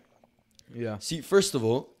down, right? Yeah. See, first of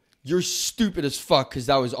all, you're stupid as fuck because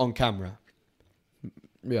that was on camera.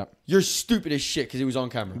 Yeah. You're stupid as shit because it was on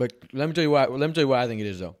camera. But let me tell you why. Let me tell you why I think it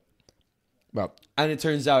is though. Well, and it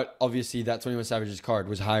turns out, obviously, that 21 Savage's card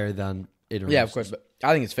was higher than Aiden Ross. yeah, of course. But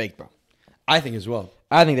I think it's fake, bro. I think as well.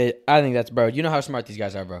 I think that's bro. You know how smart these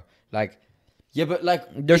guys are, bro. Like, Yeah, but like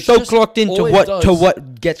they're it's so just- clocked into all it what does-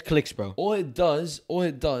 what gets clicks, bro. All it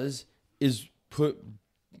does is put.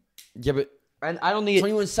 Yeah, but And I don't think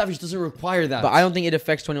 21 Savage doesn't require that. but I don't think it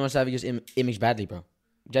affects 21 Savage's image badly, bro.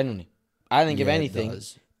 Genuinely, I think if Yeah, it anything,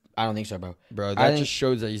 does. I don't think so, bro. Bro, I that think- just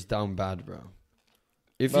shows that he's down bad, bro.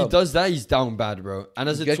 If Bro. he does that, he's down bad, bro. And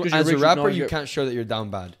as a Just 'cause you're rich, rapper, no, you you're- can't show that you're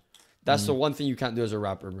down bad. That's the one thing you can't do as a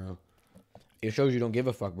rapper, bro. It shows you don't give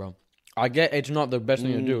a fuck, bro. I get it's not the best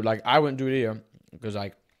thing to do. Like, I wouldn't do it here because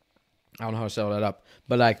like I don't know how to sell that up.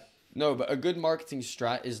 But like, No, but a good marketing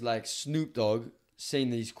strat is like Snoop Dogg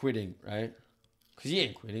saying that he's quitting, right? Because he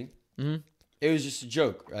ain't quitting. It was just a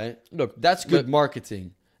joke, right? look, That's good but-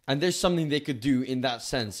 marketing. And there's something they could do in that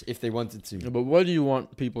sense if they wanted to. But what do you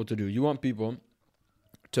want people to do? You want people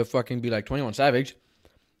to fucking be like 21 Savage.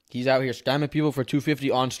 He's out here scamming people for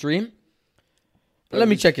 $250 on stream. Let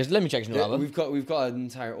me check his new album. We've got an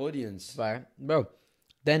entire audience. Fire, bro.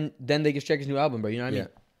 Then they can check his new album, bro. You know what I mean?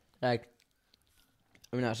 Yeah. Like,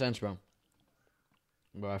 in that sense, bro.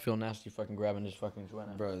 Bro, I feel nasty fucking grabbing this fucking sweat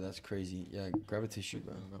now. Bro, that's crazy. Yeah, grab a tissue,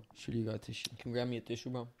 bro. Sure you got a tissue. Can you grab me a tissue,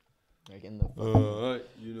 bro? Like in the.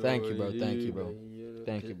 Thank you, bro. Thank you, bro.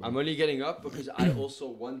 Thank you, bro. I'm only getting up because I also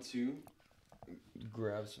want to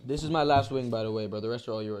grab some. This is my last wing, by the way, bro. The rest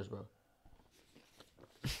are all yours, bro.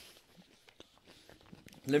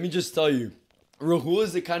 Let me just tell you, Rahul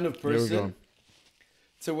is the kind of Here we person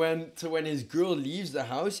go. to when his girl leaves the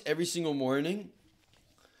house every single morning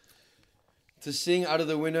to sing out of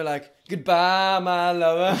the window like, "Goodbye, my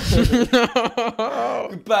lover.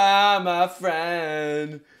 Goodbye, my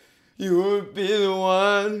friend. You would be the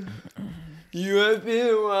one. You would be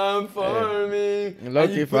the one for me." Low-key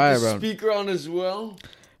And you put fire, the bro. speaker on as well.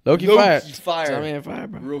 Low-key Low-key fire. fire. Tell me fire,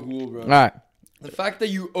 bro. Rahul, bro. All right, The fact that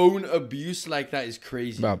you own abuse like that is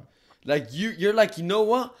crazy. bro. Like you're like, you know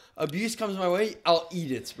what? Abuse comes my way, I'll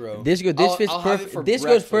eat it, bro. This I'll fits have it perfect. for This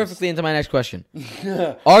goes breakfast. perfectly into my next question.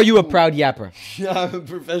 Are you a proud yapper? Yeah, I'm a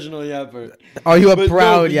professional yapper. Are you a But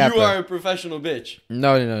proud no, yapper? you are a professional bitch.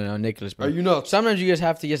 No, Nicholas, bro. Are you not? Sometimes you just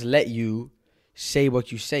have to just let you say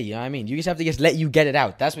what you say. You know what I mean? You just have to just let you get it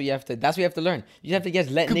out. That's what you have to. That's what you have to learn. You just have to just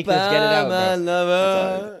let Nicholas get it out, my bro.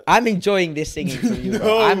 lover. I'm enjoying this singing from you, bro.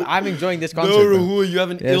 No. I'm enjoying this concert. No, bro. Rahul, you have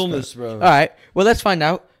an Yes, illness, bro. All right. Well, let's find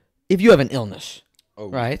out if you have an illness. Oh.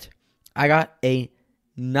 Right. I got a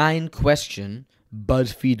 9-question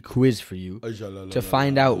BuzzFeed quiz for you to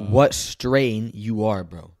find out what strain you are,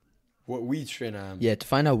 bro. What weed strain I am. Yeah, to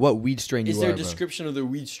find out what weed strain Is you there are, a bro. description of the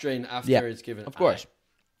weed strain after Yeah, it's given? Of course.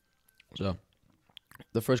 So,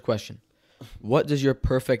 the first question. What does your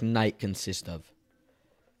perfect night consist of?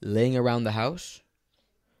 Laying around the house?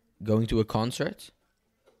 Going to a concert?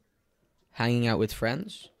 Hanging out with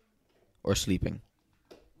friends? Or sleeping?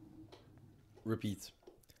 Repeat.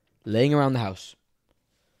 Laying around the house?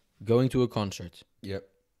 Going to a concert? Yep.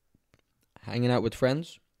 Hanging out with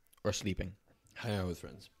friends? Or sleeping? Hang out with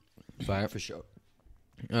friends. Fire. For sure.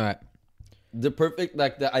 All right. The perfect,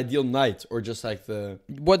 like the ideal night, or just like the...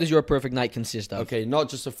 What does your perfect night consist of? Okay, not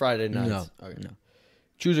just a Friday night. No. Okay. No.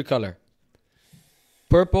 Choose a color.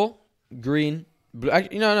 Purple, green, blue.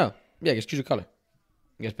 Actually, no. Yeah, just choose a color.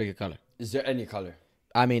 Just pick a color. Is there any color?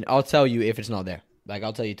 I mean, I'll tell you if it's not there. Like,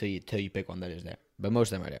 I'll tell you till you pick one that is there. but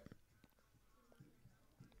most of them are there.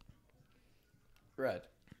 Red.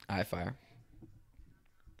 All right, fire.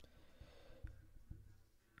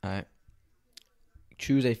 All right.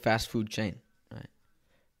 Choose a fast food chain. All right.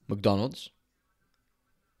 McDonald's,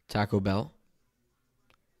 Taco Bell,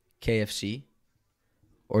 KFC,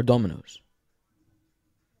 or Domino's.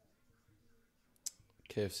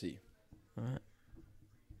 KFC. All right.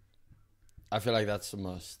 I feel like that's the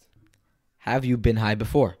must. Have you been high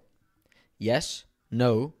before? Yes,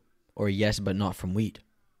 no, or yes, but not from weed.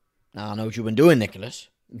 Now, I don't know what you've been doing, Nicholas.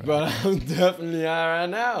 But I'm definitely high right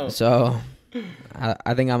now. So,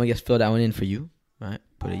 I think I'm going to just fill that one in for you. Right?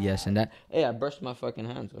 Put a yes in that. Hey, I brushed my fucking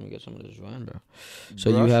hands. Let me get some of this wine, bro.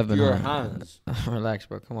 So Brush you have been your high. hands. Relax,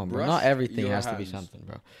 bro. Come on, bro. Brush Not everything your has to be hands. something,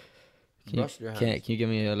 bro. Brush your Can hands. you give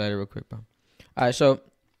me a lighter real quick, bro? All right, so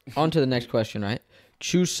on to the next question, right?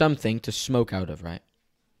 Choose something to smoke out of, right?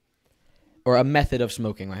 Or a method of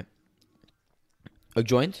smoking, right? A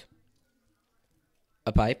joint,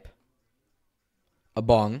 a pipe, a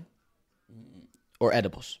bong, or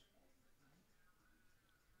edibles.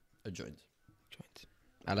 A joint. Joint.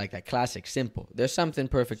 I like that. Classic, simple. There's something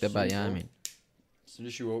perfect about it, you know what I mean? It's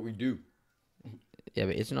literally what we do. Yeah,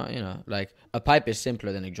 but it's not, like a pipe is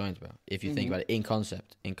simpler than a joint, bro. If you think about it, in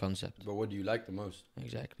concept. But what do you like the most?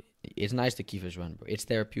 Exactly. It's nice to keep us run, bro. It's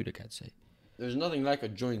therapeutic, I'd say. There's nothing like a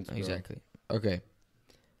joint, bro. Exactly. Okay.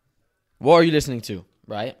 What are you listening to,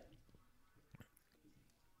 right?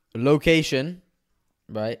 Location,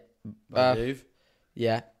 right? By Dave.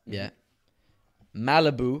 Yeah.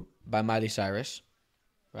 Malibu by Miley Cyrus,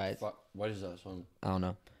 right? Fuck. What is that song? I don't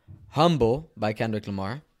know. Humble by Kendrick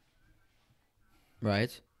Lamar,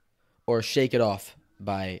 right? Or Shake It Off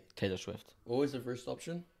by Taylor Swift. What was the first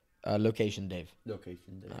option? Location, Dave.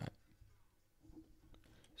 Location, Dave. All right.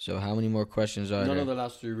 So how many more questions are None there? of the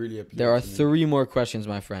last three really appeal. There are to me. 3 more questions,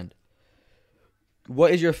 my friend.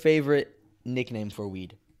 What is your favorite nickname for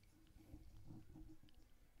weed?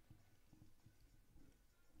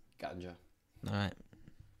 Ganja. All right.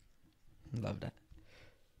 Love that.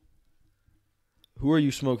 Who are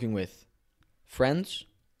you smoking with? Friends?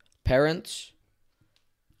 Parents?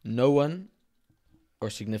 No one? Or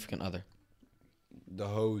significant other? The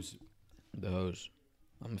hose. The hose.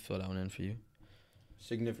 I'm going to fill that one in for you.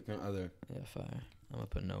 Significant other. Yeah, fire. I'm going to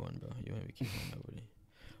put no one, bro. You maybe keep on nobody.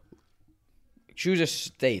 Choose a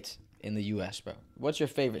state in the U.S., bro. What's your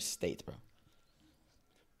favorite state, bro?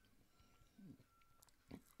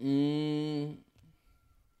 Man,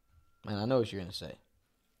 I know what you're going to say.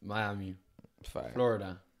 Miami. Fire.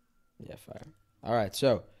 Florida. Yeah, fire. All right,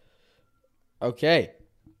 so. Okay.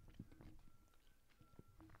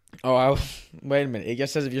 Wait a minute. It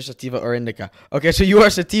just says if you're sativa or indica. Okay, so you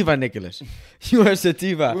are sativa, Nicholas. You are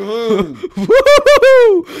sativa. Woohoo!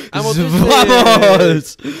 Woohoo! I'm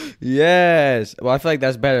Vamos! Yes. Well, I feel like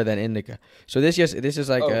that's better than indica. So this is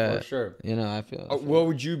like for sure. I feel. What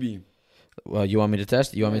would you be? Well, you want me to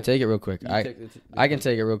test it? You want me to take it real quick? I can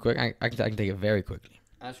take it real quick. I can take it very quickly.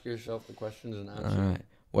 Ask yourself the questions and answer. All right.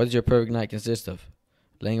 What does your perfect night consist of?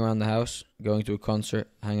 Laying around the house, going to a concert,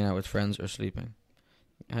 hanging out with friends, or sleeping?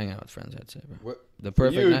 Hanging out with friends, I'd say, bro. What? The For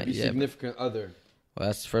perfect you, night, it'd be significant other. Well,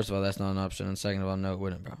 that's first of all, that's not an option, and second of all, no, it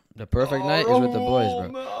wouldn't, bro. The perfect night is with the boys, bro.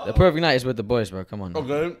 No. The perfect night is with the boys, bro. Come on.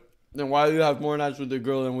 Okay. Then why do you have more nights with the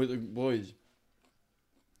girl than with the boys?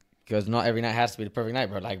 Because not every night has to be the perfect night,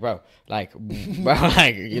 bro. Bro,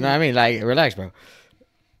 you know what I mean? Like, relax, bro.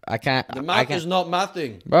 I can't. The math is not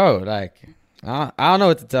mathing. Bro, I don't know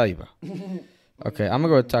what to tell you, bro. Okay, I'm gonna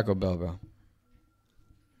go with Taco Bell, bro.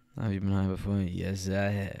 Have you been high before? Yes, I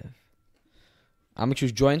have. I'm gonna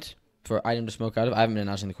choose joint for item to smoke out of. I haven't been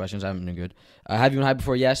announcing the questions. I haven't been good. Have you been high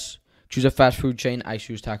before? Yes. Choose a fast food chain. I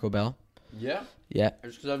choose Taco Bell. Yeah? Yeah.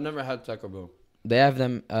 It's because I've never had Taco Bell. They have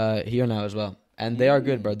them here now as well. And they are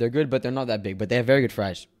good, bro. They're good, but they're not that big. But they have very good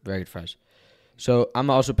fries. Very good fries. So I'm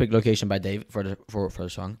gonna also pick Location by Dave for the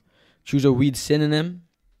song. Choose a weed synonym.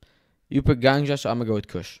 You pick ganja, so I'm gonna go with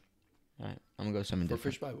Kush. All right, I'm gonna go with something For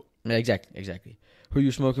different. KushBible. Yeah, exactly. Who are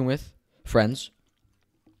you smoking with? Friends.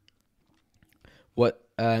 What?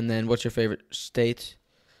 And then what's your favorite state?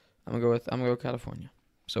 I'm gonna go with California.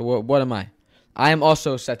 So what am I? I am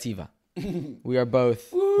also sativa. We are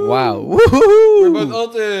both. Woo! Wow. Woo-hoo! We're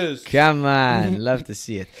both autists. Come on. Love to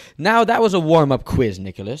see it. Now, that was a warm-up quiz,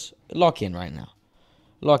 Nicholas. Lock in right now.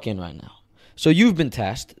 So you've been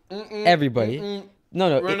tasked. Everybody.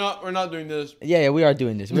 No. We're not doing this. Yeah, we are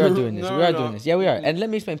doing this. No, Yeah, we are. And let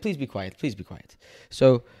me explain. Please be quiet.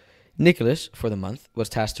 So, Nicholas, for the month, was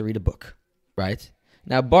tasked to read a book, right?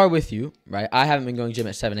 Now, bar with you, right? I haven't been going gym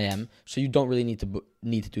at 7 a.m., so you don't really need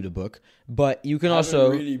to do the book. But you can also...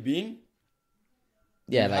 really been?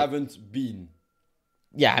 Yeah, you haven't been.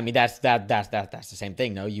 Yeah, I mean that's the same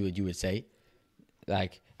thing. No, you would say,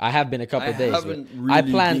 like I have been a couple I days. haven't I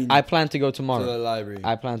really plan been I plan to go to tomorrow. the library.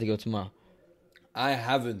 I plan to go tomorrow. I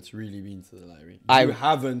haven't really been to the library. I- You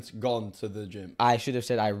haven't gone to the gym. I should have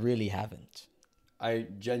said I really haven't. I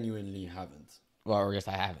genuinely haven't. Well, I guess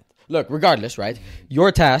I haven't. Look, regardless, right?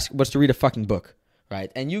 Your task was to read a fucking book,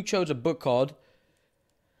 right? And you chose a book called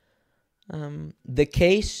The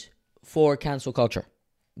Case for Cancel Culture.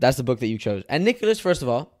 That's the book that you chose. And Nicholas, first of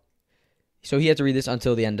all, so he had to read this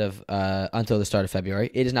until the end of until the start of February.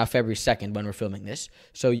 It is now February 2nd when we're filming this.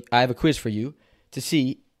 So I have a quiz for you to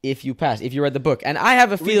see if you passed, if you read the book. And I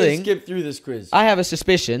have a We feeling, can skip through this quiz. I have a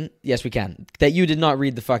suspicion, yes we can, that you did not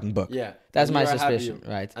read the fucking book. Yeah. That's and my you are suspicion,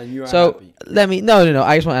 happy. right? And you are So happy. let me, no,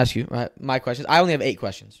 I just want to ask you, right, my questions. I only have 8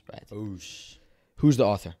 questions, right? Oh, Who's the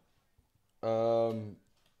author?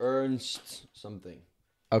 Ernst something.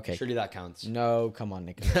 Okay. Surely that counts. No, come on,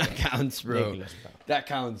 Nicholas. That counts, bro. Nicholas, bro. That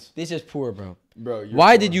counts. This is poor, bro. Bro, you're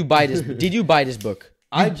Why poor. did you buy this? Did you buy this book?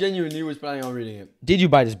 I genuinely was planning on reading it. Did you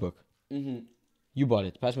buy this book? Mm-hmm. You bought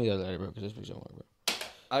it. Pass me the other letter, bro, because this book's don't work, bro.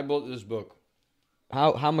 I bought this book.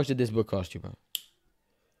 How much did this book cost you, bro?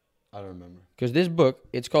 I don't remember. Because this book,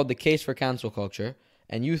 it's called The Case for Cancel Culture,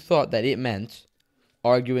 and you thought that it meant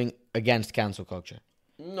arguing against cancel culture.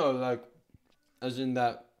 No, like, as in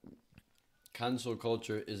that cancel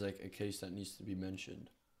culture is like a case that needs to be mentioned.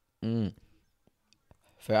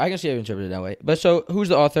 Fair. I can see how you interpret it that way. But so, who's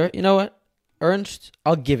the author? You know what? Ernst,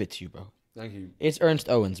 I'll give it to you, bro. Thank you. It's Ernst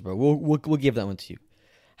Owens, bro. We'll give that one to you.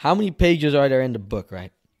 How many pages are there in the book,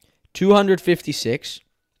 right? 256,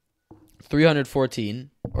 314,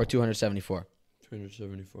 or 274?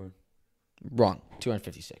 274. Wrong.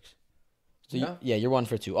 256. So Yeah? you're 1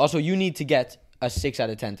 for 2. Also, you need to get a 6 out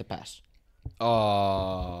of 10 to pass.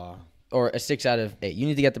 Or a 6 out of 8. You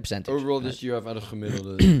need to get the percentage. Overall, right? this year I've had a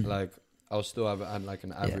gemiddelde. Like, I'll still have like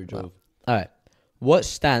an average well. of. All right. What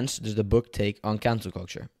stance does the book take on cancel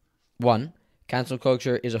culture? 1. Cancel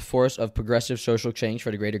culture is a force of progressive social change for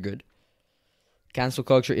the greater good. Cancel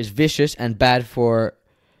culture is vicious and bad for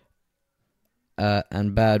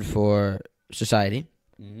society.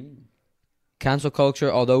 Mm-hmm. Cancel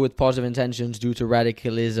culture, although with positive intentions due to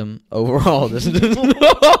radicalism overall, doesn't.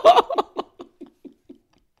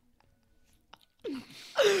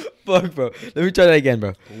 Fuck, bro. Let me try that again,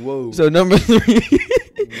 bro. Whoa. So number 3. What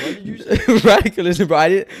did you say? Radicalism,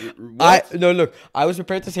 bro. What? No, look. I was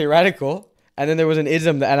prepared to say radical, and then there was an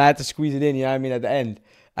ism, and I had to squeeze it in. You know what I mean? At the end,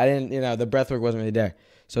 I didn't. The breathwork wasn't really there.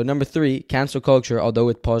 So number 3, cancel culture, although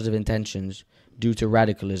with positive intentions, due to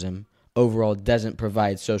radicalism, overall doesn't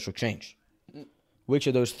provide social change. Which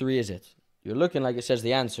of those 3 is it? You're looking like it says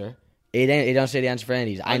the answer. It don't say the answer for any of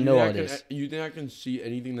these. I know all this. You think I can see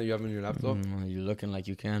anything that you have on your laptop? You're looking like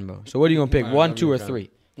you can, bro. So what are you gonna pick? I 1, have 2, no or can. 3?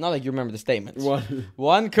 Not like you remember the statements. 1.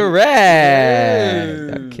 1 correct.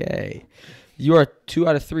 Yay. Okay. You are 2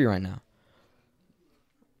 out of 3 right now.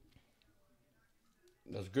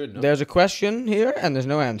 That's good, no? There's a question here and there's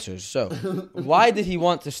no answers. So, why did he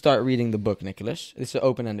want to start reading the book, Nicholas? It's an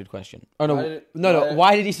open-ended question. Oh no,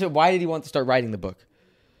 Why did he want to start writing the book?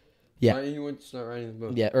 Yeah. Why did you want to start writing the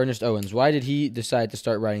book? Yeah, Ernest Owens. Why did he decide to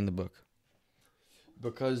start writing the book?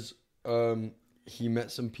 Because he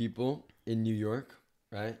met some people in New York,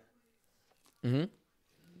 right? Mm-hmm.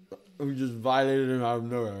 Who just violated him out of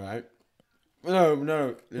nowhere, right?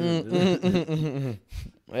 No.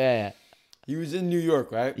 Yeah. He was in New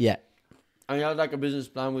York, right? Yeah. And he had like a business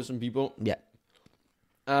plan with some people. Yeah.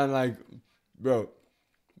 And like, bro,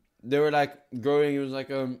 they were like growing. It was like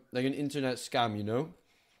an internet scam, you know.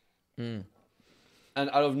 Mm. And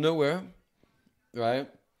out of nowhere, right,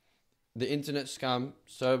 the internet scam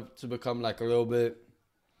started to become like a little bit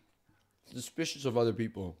suspicious of other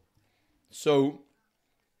people. So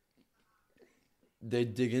they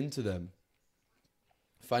dig into them,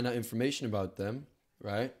 find out information about them,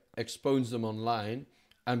 right, expose them online,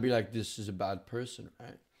 and be like, this is a bad person,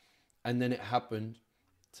 right? And then it happened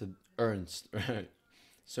to Ernst, right?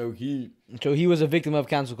 So he was a victim of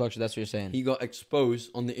cancel culture. That's what you're saying. he got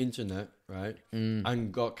exposed on the internet, right,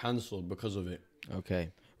 and got cancelled because of it.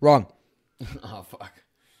 Okay. Wrong. Oh, fuck.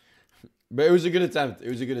 But it was a good attempt.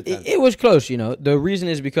 It was close, The reason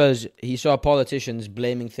is because he saw politicians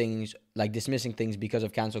blaming things, like dismissing things because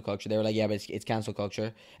of cancel culture. They were like, yeah, but it's cancel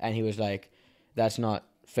culture. And he was like, that's not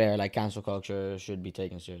fair. Like, cancel culture should be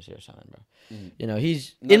taken seriously or something, bro.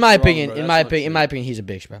 He's, in my opinion, he's a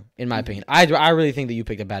bitch, bro. In my opinion. I really think that you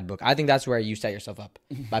picked a bad book. I think that's where you set yourself up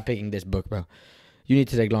by picking this book, bro. You need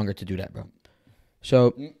to take longer to do that, bro.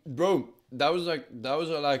 So, bro, that was like,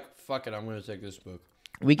 fuck it, I'm going to take this book.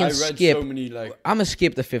 we can I read skip. so many, like... I'm going to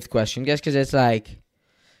skip the 5th question, just because it's like,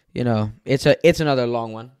 you know, it's another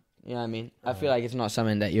long one. You know what I mean? I feel like it's not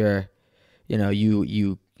something that you're, you know,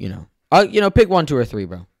 you know, pick 1, 2, or 3,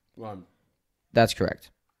 bro. 1. That's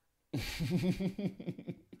correct.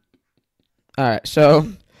 All right, so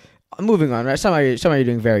moving on, right? Some of you are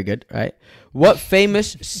doing very good, right? What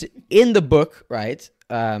famous in the book, right?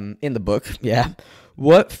 In the book, yeah.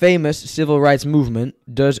 What famous civil rights movement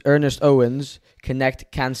does Ernest Owens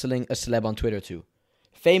connect canceling a celeb on Twitter to?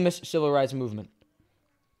 Famous civil rights movement.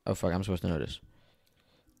 Oh fuck, I'm supposed to know this.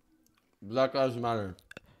 Black Lives Matter.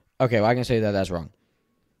 Okay, well I can say that that's wrong.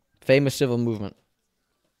 Famous civil movement.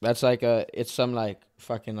 That's like it's some like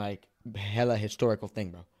fucking like hella historical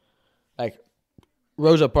thing, bro. Like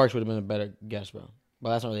Rosa Parks would have been a better guess, bro.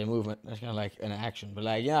 Well, that's not really a movement. That's kind of like an action. But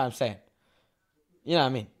like, you know what I'm saying? You know what I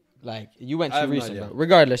mean? Like you went too recent, bro.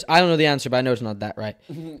 Regardless, I don't know the answer, but I know it's not that right.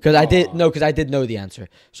 Because I did know the answer.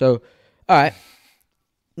 So, all right.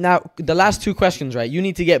 Now, the last 2 questions, right? You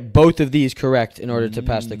need to get both of these correct in order to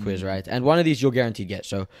pass the quiz, right? And one of these you'll guaranteed get.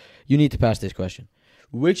 So, you need to pass this question.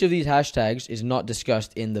 Which of these hashtags is not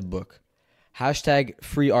discussed in the book? Hashtag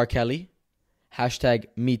free R. Kelly. Hashtag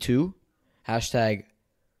me too. Hashtag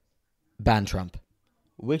ban Trump.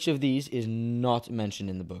 Which of these is not mentioned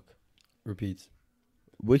in the book? Repeat.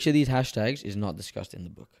 Which of these hashtags is not discussed in the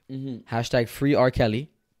book? Mm-hmm. Hashtag free R. Kelly.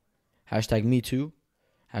 Hashtag me too.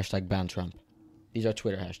 Hashtag ban Trump. These are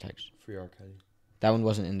Twitter hashtags. Free R. Kelly. That one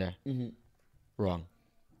wasn't in there. Mm-hmm. Wrong.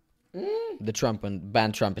 The Trump one,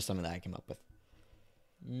 ban Trump, is something that I came up with.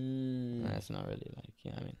 That's not really like,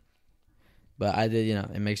 you know what I mean? But I did, you know,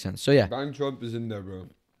 it makes sense. So yeah. Ban Trump is in there, bro.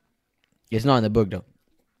 It's not in the book though.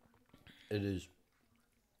 It is.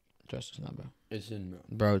 Trust, it's not, bro. It's in, bro.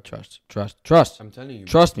 Bro, trust. I'm telling you.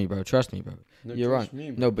 Trust me, bro. Trust me, bro. No, you're wrong.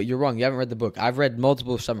 Me, no, but you're wrong. You haven't read the book. I've read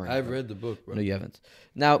multiple summaries. I've read the book, bro. No, you haven't.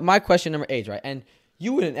 Now, my question number 8, right? And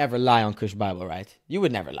you wouldn't ever lie on KushBible, right? You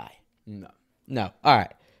would never lie. No. All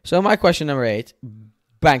right. So my question number 8,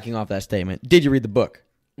 banking off that statement, did you read the book?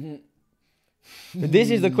 This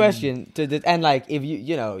is the question and like if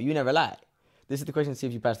you know you never lie. This is the question to see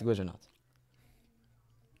if you pass the quiz or not.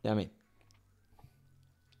 You know what I mean?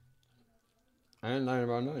 I ain't lying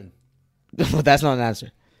about nothing. But that's not an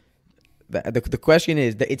answer. The question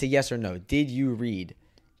is that it's a yes or no. Did you read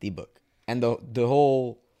the book? And the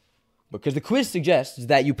whole, because the quiz suggests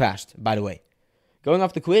that you passed. By the way, going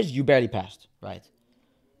off the quiz, you barely passed, right?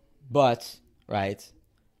 But right,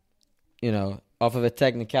 you know, off of a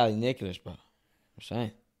technicality, Nicholas, bro. I'm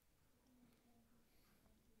saying.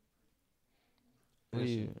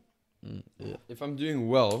 If I'm doing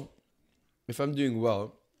well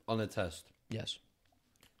on a test, yes,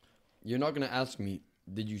 you're not gonna ask me,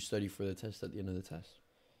 did you study for the test at the end of the test?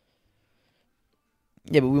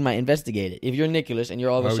 Yeah, but we might investigate it. If you're Nicholas and you're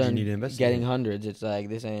all of a sudden getting 100s, it's like,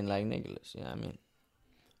 this ain't like Nicholas. You know what I mean?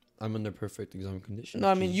 I'm under perfect exam conditions. No,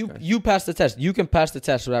 I mean, you passed the test. You can pass the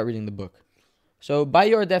test without reading the book. So, by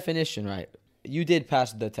your definition, right, you did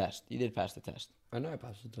pass the test. You did pass the test. I know I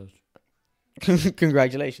passed the test.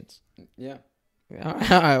 Congratulations. Yeah. All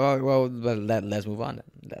right, well, let's move on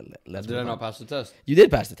then. Did I not pass the test? You did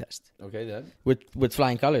pass the test. Okay, then. With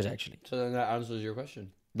flying colors, actually. So then that answers your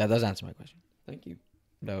question. That does answer my question. Thank you.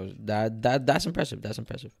 That's impressive. That's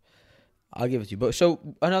impressive. I'll give it to you. But so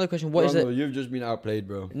another question: what is it? You've just been outplayed,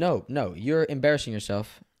 bro. No, you're embarrassing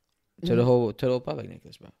yourself to the whole public,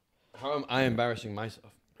 Nicholas, bro. How am I embarrassing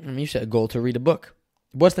myself? I mean, you set a goal to read a book.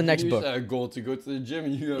 What's the next book? You set a goal to go to the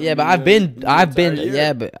gym. Yeah, but I've been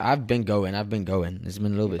going. It's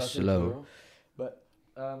been a little bit slow. But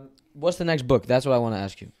what's the next book? That's what I want to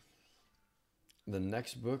ask you. The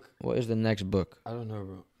next book? What is the next book? I don't know,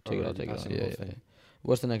 bro. Take it out. Yeah.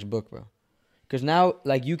 What's the next book, bro? Because now,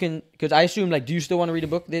 like, you can... Because I assume, like, do you still want to read a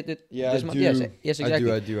book this month? Yes,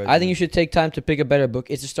 exactly. I do. I think you should take time to pick a better book.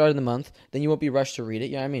 It's the start of the month. Then you won't be rushed to read it.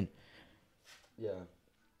 You know what I mean? Yeah.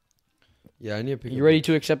 Yeah, I need to pick You ready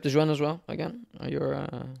to accept the Juan as well, again? Are you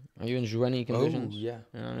in Juani conditions? Oh, yeah.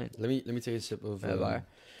 You know what I mean? Let me take a sip of...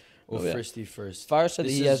 Fristy first. Fire said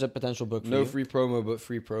that he has a potential book for you. No free promo, but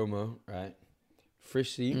free promo, right?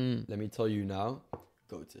 Fristy, let me tell you now,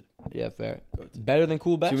 goated. Yeah, fair. Goated. Better than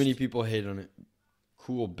Cool Best? Too many people hate on it.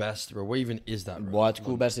 Cool Best, bro. What even is that, bro? What?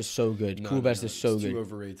 Cool Best is so good. Cool Best is so good. Too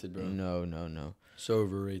overrated, bro. No. So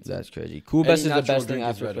overrated. That's crazy. Cool Best is the best thing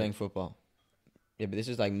after playing football. Yeah, but this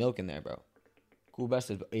is like milk in there, bro. Cool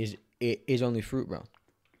Best is only fruit, bro.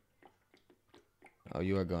 Oh,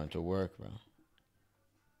 you are going to work, bro.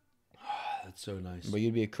 That's so nice. But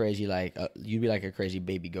you'd be like a crazy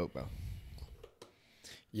baby goat, bro.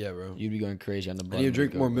 Yeah, bro. You'd be going crazy on the bottom. I need to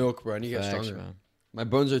drink more milk, bro. I need to get stronger. Man. My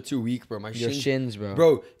bones are too weak, bro. My Your shins, shins, bro.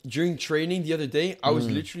 bro. During training the other day, I was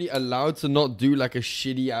literally allowed to not do like a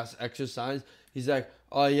shitty ass exercise. He's like,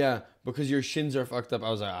 "Oh yeah, because your shins are fucked up." I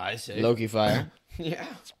was like, "I say." Low-key fire. Yeah.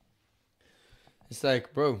 It's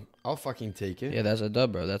like, bro, I'll fucking take it. Yeah, that's a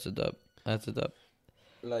dub, bro. That's a dub. That's a dub.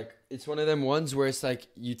 Like, it's one of them ones where it's like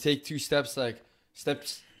you take 2 steps, like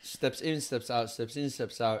steps in, steps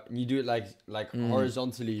out, and you do it like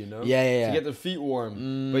horizontally, you know? Yeah. To get the feet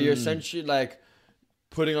warm. But you're essentially like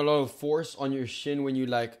putting a lot of force on your shin when you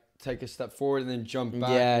like take a step forward and then jump back.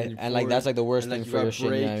 Yeah, and like that's like the worst thing you for gotta your shin.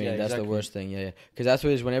 You know what I mean? break. Yeah, That's exactly. the worst thing. Yeah. Because that's what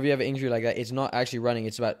it is. Whenever you have an injury like that, it's not actually running.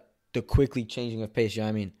 It's about the quickly changing of pace. You know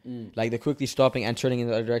what I mean? Like the quickly stopping and turning in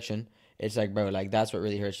the other direction. It's like, bro, like that's what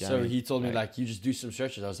really hurts you. So I mean? he told me like you just do some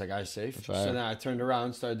stretches. I was like, I safe. Fire. So then I turned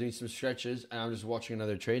around, started doing some stretches, and I'm just watching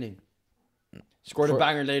another training. Scored a For-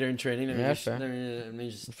 banger later in training. Let me Yeah, just, fair. let me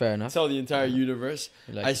just Fair enough. tell the entire universe.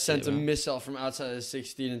 You like I to see sent it, a bro. missile from outside of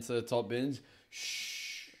 16 into the top bins.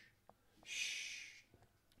 Shh.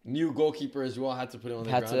 New goalkeeper as well. Had to put him on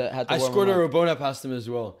the Had ground. to I warm scored a him up. Rabona past him as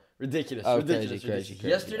well. Ridiculous. Oh, ridiculous. crazy.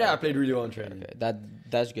 Yesterday I played really well in Okay, training. okay.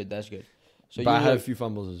 That's good. That's good. So But I you had a look- few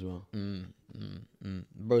fumbles as well.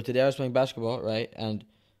 Bro, today I was playing basketball, right? And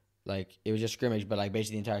like it was just scrimmage, but like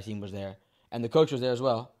basically the entire team was there, and the coach was there as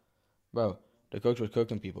well, bro. The coach was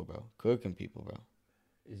cooking people, bro.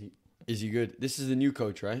 Is he good? This is the new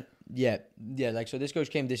coach, right? Yeah. Like so, this coach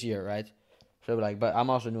came this year, right? So like, but I'm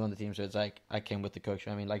also new on the team, so it's like I came with the coach.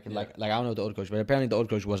 I mean, like I don't know the old coach, but apparently the old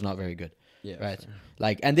coach was not very good, Yeah. right? fair.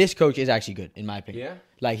 Like, and this coach is actually good in my opinion. Yeah.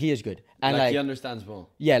 Like he is good, and Like, like he understands ball.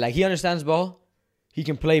 yeah, like he understands ball. He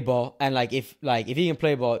can play ball, and like if he can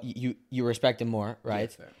play ball, you respect him more, right?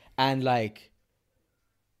 Yeah, fair. And like,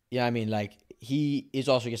 yeah, I mean, like he is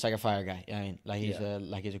also just like a fire guy. I mean, like he's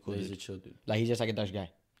he's a cool He's dude. a chill dude. Like he's just like a Dutch guy.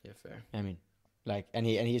 Yeah, fair. I mean, like and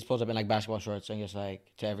he just pulls up in like basketball shorts and just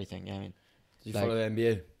like to everything. I mean, Does he Like- follow the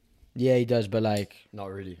NBA? yeah, he does, but like, Not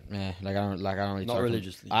really. like I don't really Not talk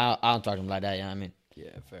religiously. To him. I don't talk to him like that. You know what I mean?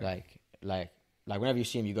 Yeah, fair. Like whenever you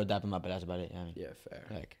see him, you go dap him up, but that's about it. You know what I mean? Yeah, fair.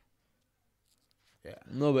 Like, Yeah.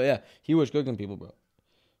 no, but yeah, he was cooking people, bro.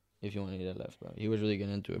 If you want to hear that left, bro, he was really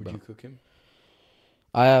getting into it, Would bro. you cook him?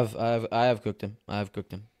 I have cooked him.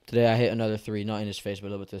 Today I hit another 3, not in his face, but a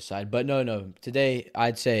little bit to the side. But no. Today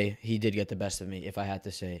I'd say he did get the best of me, if I had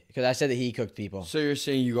to say, because I said that he cooked people. So you're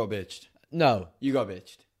saying you got bitched? No, You got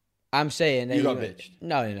bitched. I'm saying that You he got wa- bitched.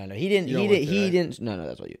 No. He didn't. You He don't did. want He to, right? didn't. No,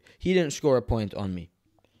 that's what you. He didn't score a point on me.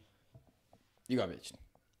 You got bitched.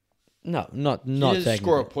 No, not He didn't technically.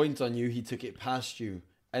 score a point on you. He took it past you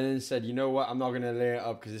and then said, "You know what? I'm not gonna lay it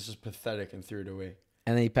up because this is pathetic," and threw it away.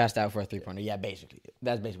 And then he passed out for a 3-pointer. Yeah, basically,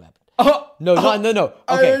 that's basically what happened. Oh No. I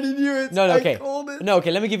Okay. already knew it. No, okay. I called it. No, okay.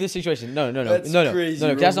 Let me give you the situation. No. That's crazy,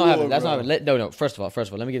 No. That's not bro. happening. That's not Bro. happening. No. First of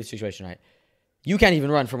all, let me give you the situation right. You can't even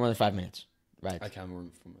run for more than 5 minutes, right? I can't run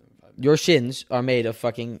from 5 minutes. Your shins are made of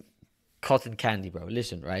fucking cotton candy, bro.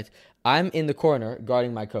 Listen, right? I'm in the corner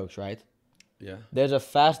guarding my coach, right? Yeah. There's a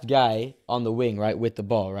fast guy on the wing, right, with the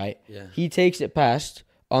ball, right? Yeah. He takes it past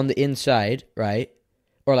on the inside, right?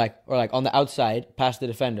 Or like on the outside past the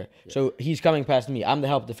defender. Yeah. So he's coming past me. I'm the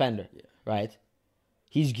help defender, Yeah. right?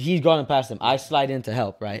 He's gone past him. I slide in to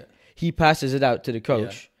help, right? Yeah. He passes it out to the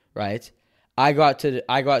coach, right? I got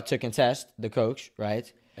to contest the coach,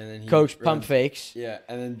 right? And then he Coach runs. pump fakes. Yeah,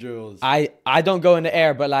 and then drills. I don't go in the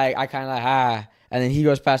air, but like I kind of like and then he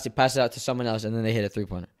goes past it, passes it out to someone else, and then they hit a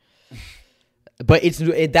 3-pointer. But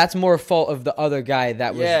that's more fault of the other guy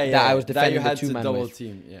that was I was defending that you had the 2-man double with.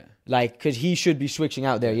 team. Yeah. Like, because he should be switching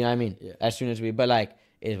out there, you know what I mean? Yeah. As soon as but like,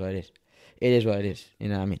 it is what it is. It is what it is, you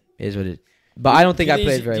know what I mean? It is what it is. But I don't think I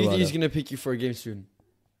played very Do you well. think he's though. gonna pick you for a game soon?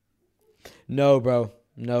 No, bro,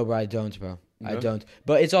 I don't, bro. I No? don't.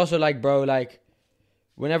 But it's also like, bro, like,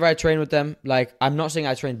 whenever I train with them, like, I'm not saying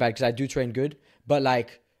I train bad because I do train good, but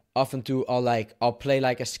like, often too, I'll play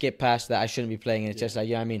like a skip pass that I shouldn't be playing, and it's just like,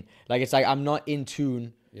 you know what I mean? Like, it's like I'm not in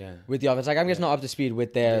tune Yeah. with the offense. Like, I'm just not up to speed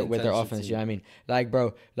with their intensity. offense, you know what I mean? Like,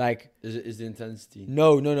 bro, like, Is the intensity?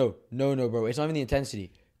 no, bro. It's not even the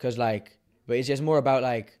intensity, because like, but it's just more about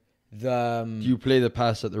like the. Do you play the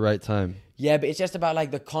pass at the right time? Yeah, but it's just about like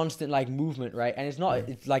the constant like movement, right? And it's not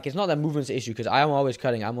it's not that movement's the issue because I'm always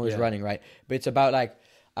cutting, I'm always Yeah. running, right? But it's about like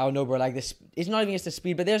I don't know, bro. Like this, it's not even just the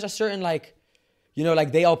speed, but there's a certain like, you know,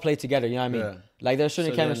 like they all play together. You know what I mean? Yeah. Like there's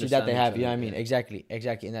certain So they chemistry that they understand have. each You know what I other, mean? yeah.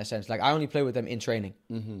 Exactly. In that sense, like I only play with them in training.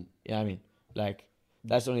 Mm-hmm. You know what I mean? Like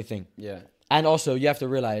that's the only thing. Yeah. And also, you have to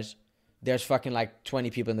realize there's fucking like 20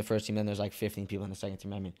 people in the first team, then there's like 15 people in the second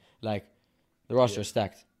team. I mean, like the roster is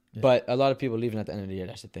stacked. Yeah. But a lot of people leaving at the end of the year.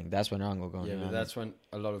 That's the thing. That's when Rango going. Yeah, you know but what I that's when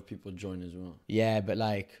a lot of people join as well. mean? Yeah, but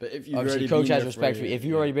like, But if you've obviously, already coach been has there for respect a for you. year, If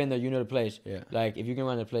you've yeah. already been there, you know the place. Yeah, Like, if you can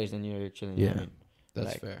run the place, then you're chilling. You know what I mean? that's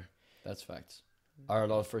Like- fair. That's facts. Are a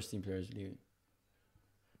lot of first team players leaving?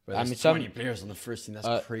 But I there's mean, some- 20 players on the first team.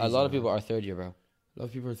 That's crazy. A lot of man. people are third year, bro. A lot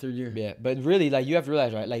of people are third year. Yeah, but really, like, you have to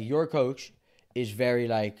realize, right? Like, your coach is very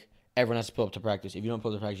like, everyone has to pull up to practice. If you don't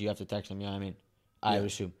pull up to practice, you have to text them. You know what I mean? I would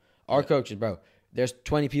assume our coaches, bro. There's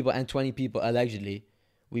 20 people, and 20 people allegedly.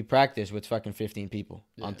 We practice with fucking 15 people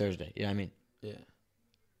on Thursday. You know what I mean? Yeah.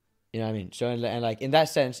 You know what I mean? So, and like, in that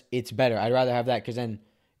sense, it's better. I'd rather have that because then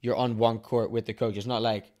you're on one court with the coach. It's not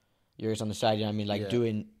like you're just on the side, you know what I mean? Like,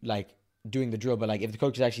 doing the drill. But, like, if the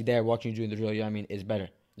coach is actually there watching you doing the drill, you know what I mean? It's better.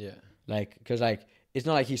 Yeah. Like, because, like, it's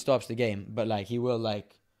not like he stops the game, but, like, he will,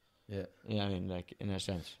 like, Yeah. you know what I mean? Like, in a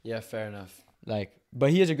sense. Yeah, fair enough. Like,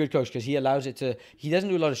 but he is a good coach because he allows it to. He doesn't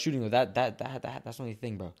do a lot of shooting though. That's the only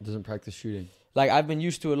thing, bro. Doesn't practice shooting. Like, I've been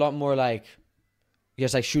used to a lot more like,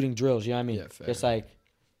 just like shooting drills. You know what I mean? Yeah, fair. Just like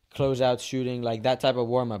close out shooting, like that type of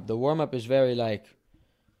warm up. The warm up is very like,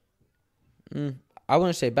 I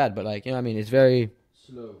wouldn't say bad, but like, you know what I mean? It's very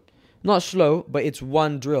Slow. not slow, but it's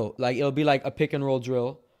one drill. Like, it'll be like a pick and roll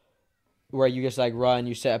drill. Where you just like run,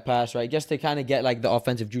 you set a pass, right? Just to kind of get like the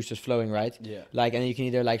offensive juices flowing, right? Yeah. Like, and then you can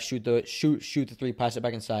either like shoot the three, pass it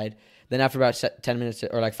back inside. Then after about 10 minutes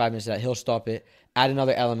or like 5 minutes of that, he'll stop it, add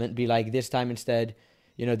another element, be like this time instead,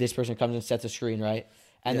 you know, this person comes and sets a screen, right?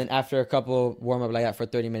 And then after a couple warm up like that for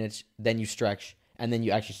 30 minutes, then you stretch and then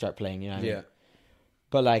you actually start playing. You know what I mean? Yeah.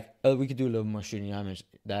 But like, we could do a little more shooting. You know what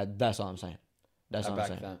I mean? That's all I'm saying. That's all I'm back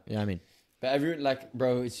saying. that. You know what I mean? But everyone, like,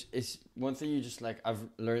 bro, it's one thing you just, like, I've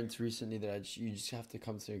learned recently that you just have to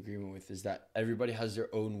come to an agreement with is that everybody has their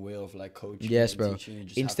own way of, like, coaching. Yes, and bro. teaching. You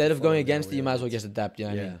just Instead have of to follow going their against it, way you of might as well it. just adapt. You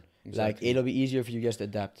know what I mean? Exactly. Like, it'll be easier for you just to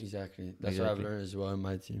adapt. Exactly. That's Exactly. what I've learned as well in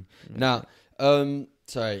my team. Now,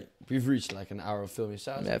 sorry, we've reached, like, an hour of filming.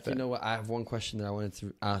 So I was like, you know what? I have one question that I wanted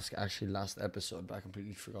to ask, actually, last episode, but I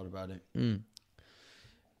completely forgot about it.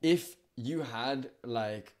 If you had,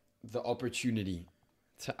 like, the opportunity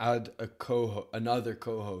to add another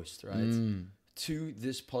co-host, right, to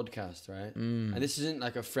this podcast, right, and this isn't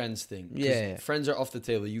like a friends thing. 'Cause Yeah. friends are off the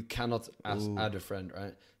table. You cannot add a friend,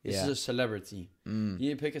 right? This is a celebrity. You need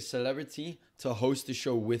to pick a celebrity to host the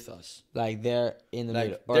show with us. Like, they're in the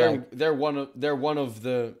middle. Like Or they're like, they're one of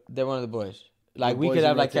the they're one of the boys. Like, The we boys could in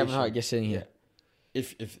have like Kevin rotation. Hart just sitting here.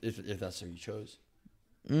 if that's who you chose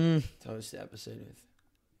Mm. to host the episode with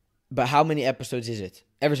But how many episodes is it?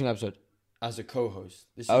 Every single episode. as a co-host.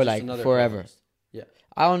 This is Oh, just like, another forever. co-host. Yeah.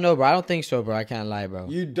 I don't know, bro. I don't think so, bro. I can't lie, bro.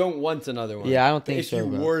 You don't want another one. Yeah, I don't But think if so, you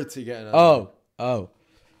bro. were to get another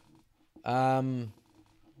one.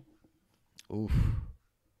 Oof.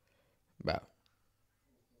 Bro.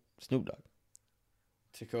 Snoop Dogg.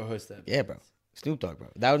 To co-host that. Yeah, bro. Snoop Dogg, bro.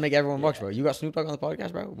 That would make everyone watch, Yeah. bro. You got Snoop Dogg on the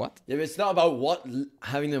podcast, bro? What? Yeah, but it's not about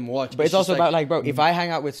having them watch. But it's also just about, like, bro, if I hang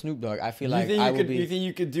out with Snoop Dogg, I feel like I would be... You think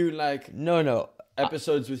you could do like No.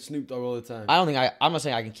 episodes with Snoop Dogg all the time? I don't think I'm not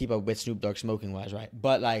saying I can keep up with Snoop Dogg smoking wise, right?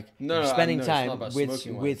 But like spending it's not time about with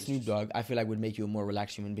smoking-wise, it's Snoop just- Dogg, I feel like would make you a more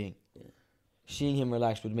relaxed human being. Yeah. Seeing him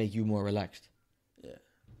relaxed would make you more relaxed. Yeah.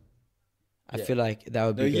 I feel like that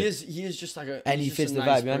would be No, good. he is just like a And he's he just fits a the nice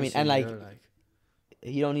vibe, you know what I mean? person, And, like, you know,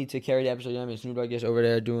 He don't need to carry the episode, you know what I mean? Snoop Dogg just over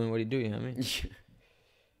there doing what he do, you know what I mean? You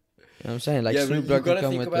know what I'm saying? Like, yeah, Snoop but Dogg you could gotta come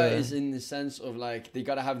think with about it the... is in the sense of like they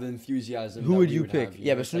gotta have the enthusiasm. Who that would we you pick? have,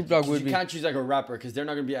 Yeah, know? but It's Snoop like, Dogg 'cause would you be... can't choose like a rapper because they're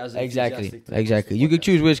not gonna be as Exactly. enthusiastic to host the You could podcast.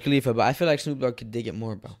 choose Wiz Khalifa, but I feel like Snoop Dogg could dig it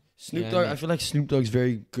more, bro. Snoop Yeah, Dogg. I mean- I feel like Snoop Dogg's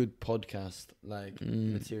very good podcast like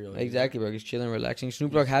material. Exactly, bro. He's chilling, relaxing.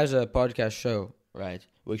 Snoop Dogg has a podcast show, right?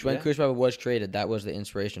 Which when Yeah. KushBible was created, that was the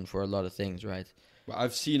inspiration for a lot of things, right? Well,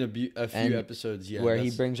 I've seen a few And episodes. Yeah, where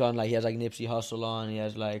he brings on, like, he has like Nipsey Hussle on, he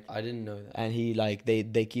has like, I didn't know that. and he like they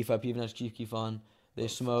keep up, even as Chief Keef on, they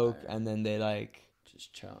smoke fire. and then they like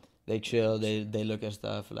Just chill. they chill, they look at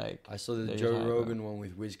stuff like. I saw the They're Joe just high, bro. Rogan one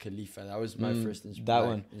with Wiz Khalifa. That was my first that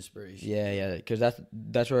one. inspiration. Yeah, because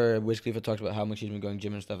that's where Wiz Khalifa talks about how much he's been going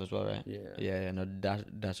gym and stuff as well, right? Yeah. Yeah, no,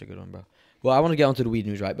 that's a good one, bro. Well, I want to get onto the weed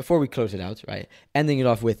news, right? Before we close it out, right? Ending it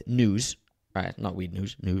off with news, right? Not weed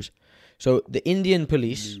news. So the Indian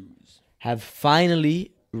police have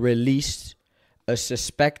finally released a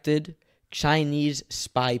suspected Chinese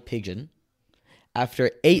spy pigeon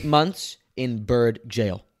after 8 months in bird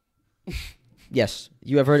jail. Yes,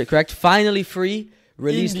 you have heard it correct. Finally free,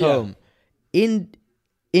 released India. home. In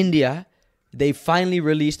India, they finally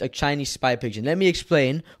released a Chinese spy pigeon. Let me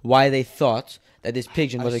explain why they thought that this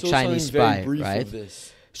pigeon was a Chinese spy, right?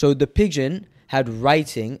 So the pigeon had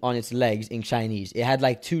writing on its legs in Chinese. It had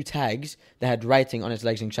like 2 tags that had writing on its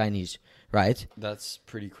legs in Chinese, right? That's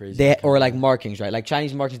pretty crazy. They or like markings, right? Like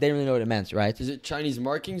Chinese markings, they didn't really know what it meant, right? Is it Chinese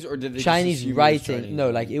markings or did they Chinese just assume writing? it was No,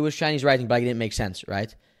 like it was Chinese writing, but like, it didn't make sense,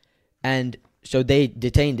 right? And so they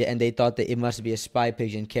detained it, and they thought that it must be a spy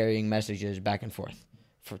pigeon carrying messages back and forth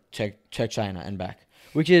for to China and back,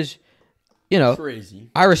 which is, you know,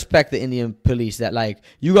 crazy. I respect the Indian police that like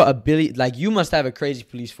you got a billion, like you must have a crazy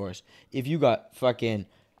police force if you got fucking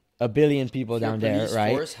a billion people down there,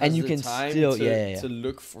 right? And you can still to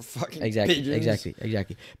look for fucking pigeons.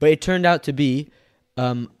 Exactly. But it turned out to be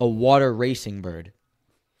a water racing bird,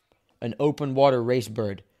 an open water race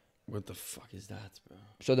bird. What the fuck is that, bro?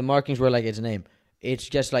 So the markings were like its name. It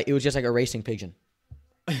was just like a racing pigeon.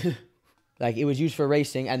 Like it was used for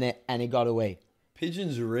racing, and it got away.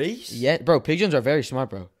 Pigeons race? Yeah, bro. Pigeons are very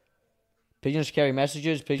smart, bro. Pigeons carry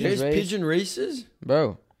messages. Pigeons race. Pigeon races,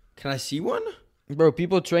 bro. Can I see one? Bro,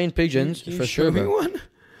 people train pigeons Can you for show sure, me bro. one?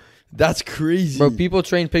 That's crazy, Bro, people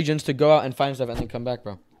train pigeons to go out and find stuff and then come back,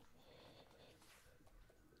 bro.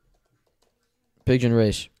 Pigeon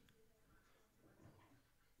race.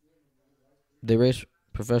 They race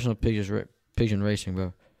professional pigeon racing,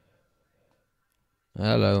 bro.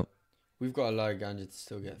 Hello. We've got a lot of ganja to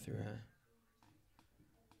still get through, huh?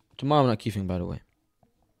 Tomorrow I'm not keeping, by the way.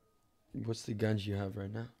 What's the ganja you have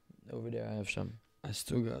right now? Over there I have some. I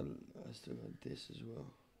still got this as well.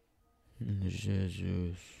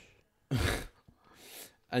 Jesus.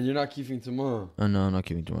 And you're not keeping tomorrow? Oh, no, I'm not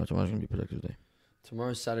keeping tomorrow. Tomorrow's going to be a productive day.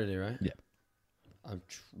 Tomorrow's Saturday, right? Yeah. I'm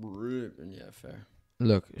tripping. Yeah, fair.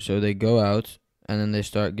 Look, so they go out, and then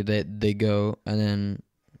they go, and then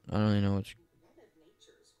I don't really know what's...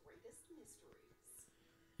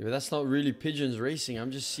 Yeah, but that's not really pigeons racing. I'm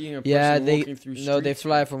just seeing a person walking through streets. No, they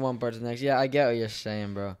fly from one part to the next. Yeah, I get what you're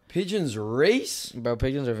saying, bro. Pigeons race? Bro,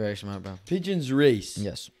 pigeons are very smart, bro. Pigeons race?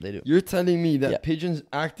 Yes, they do. You're telling me that pigeons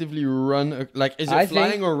actively run... Like, is it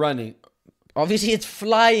flying or running? Obviously, it's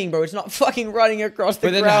flying, bro. It's not fucking running across the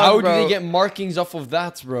ground, But then how bro. do they get markings off of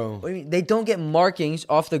that, bro? What do you mean? They don't get markings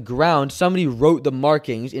off the ground. Somebody wrote the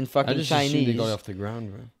markings in fucking I just Chinese. assumed they got off the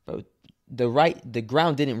ground, bro. The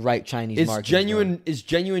ground didn't write Chinese markings. It's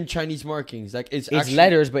genuine Chinese markings. Like it's actually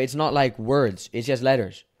letters, but it's not like words. It's just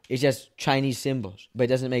letters. It's just Chinese symbols, but it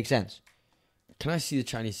doesn't make sense. Can I see the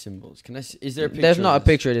Chinese symbols? Can I see? Is there a picture? There's not a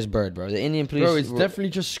picture of this bird, bro. The Indian police. Bro, it's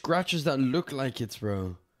definitely just scratches that look like it's,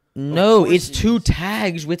 bro. No, it's two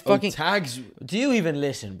tags with fucking tags. Do you even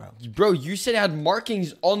listen, bro? Bro, you said it had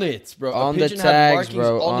markings on it, bro. On the tags,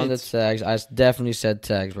 bro. On the tags. I definitely said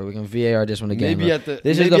tags, bro. We can VAR this one again. Maybe at the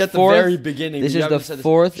very beginning. This is the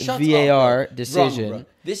fourth VAR decision.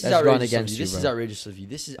 This is outrageous of you. This is outrageous of you.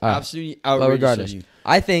 This is absolutely outrageous of you.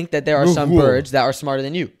 I think that there are some birds that are smarter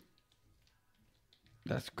than you.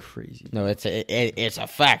 That's crazy. No, it's a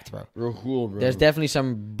fact, bro. Rahul, bro. There's definitely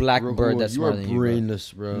some black bird that's smarter than you. You are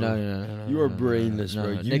brainless, bro. No. You are brainless, bro.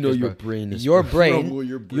 You know you're brainless. Your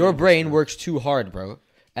brain works too hard, bro.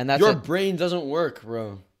 And that's your brain doesn't work,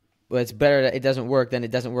 bro. Well, it's better that it doesn't work than it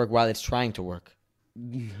doesn't work while it's trying to work.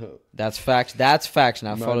 No. That's facts. That's facts.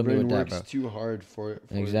 Now follow me with that, bro. Works too hard for it.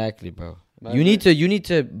 Exactly, bro. You need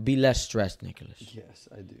to be less stressed, Nicholas. Yes,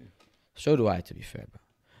 I do. So do I, to be fair, bro.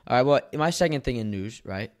 All right, well, my second thing in news,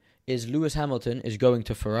 right, is Lewis Hamilton is going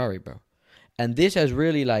to Ferrari, bro. And this has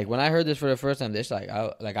really, like, when I heard this for the first time,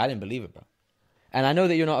 I didn't believe it, bro. And I know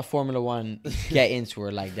that you're not a Formula One get into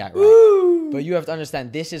her like that, right? But you have to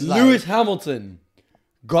understand, this is like... Lewis Hamilton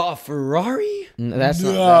got a Ferrari? That's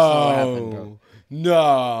not what happened, bro.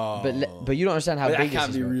 No. But you don't understand how big this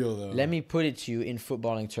is, bro. Real, though. Let me put it to you in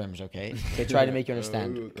footballing terms, okay? To try to make you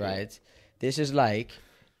understand, right? This is like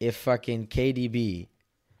if fucking KDB...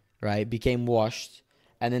 right, became washed,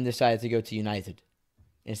 and then decided to go to United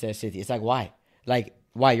instead of City. It's like, why? Like,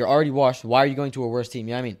 why? You're already washed. Why are you going to a worse team?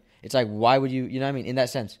 You know what I mean? It's like, why would you, you know what I mean? In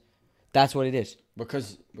that sense. That's what it is.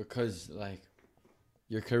 Because like,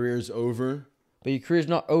 your career's over. But your career's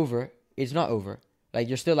not over. It's not over. Like,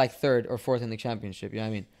 you're still, like, third or fourth in the championship. You know what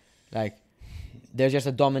I mean? Like, there's just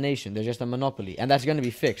a domination. There's just a monopoly. And that's going to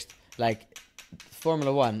be fixed. Like,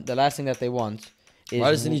 Formula One, the last thing that they want is...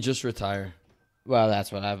 Why doesn't he just retire? Well,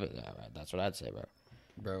 that's what I'd say, bro.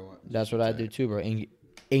 Bro, that's what I do too, bro.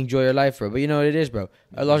 Enjoy your life, bro. But you know what it is, bro.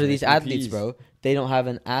 A lot of these athletes, bro, they don't have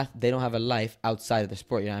a life outside of the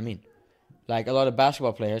sport. You know what I mean? Like a lot of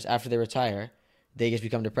basketball players, after they retire, they just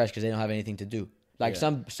become depressed because they don't have anything to do. Like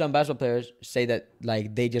some basketball players say that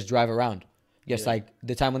like they just drive around. Just like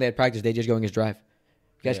the time when they had practice, they just go and just drive.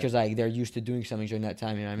 Just because like they're used to doing something during that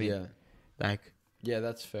time. You know what I mean? Yeah. Like. Yeah,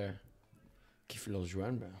 that's fair. Kiffe los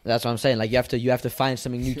Juan, bro. That's what I'm saying. Like, you have to find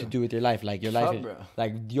something new to do with your life. Like, your life is, bro.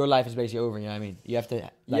 like, your life is basically over, you know what I mean? You have to,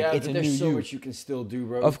 like, Yeah, it's but a new there's so you. much you can still do,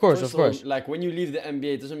 bro. Of course, First of course. all, like, when you leave the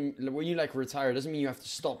NBA, it doesn't, when you, like, retire, it doesn't mean you have to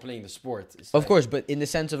stop playing the sport. It's Of like, course, but in the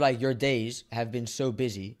sense of, like, your days have been so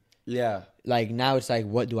busy. Yeah. Like, now it's like,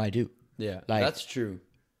 what do I do? Yeah, Like, that's true.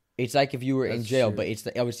 It's like if you were in That's jail, true. but it's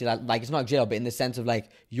obviously like it's not jail, but in the sense of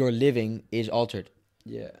like your living is altered.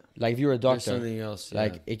 Yeah. Like if you were a There's doctor, something else.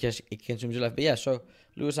 like it consumes your life. But yeah, so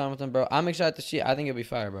Lewis Hamilton, bro, I'm excited to see it. I think it'll be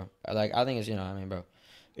fire, bro. Like I think it's bro,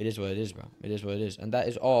 it is what it is, bro. It is what it is, and that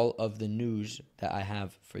is all of the news that I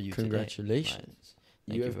have for you Congratulations. today.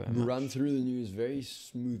 Right. You Thank have very much. run through the news very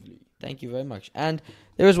smoothly. Thank you very much. And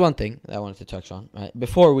there was one thing that I wanted to touch on right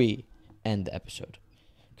before we end the episode,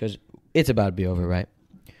 because it's about to be over, right?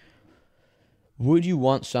 Would you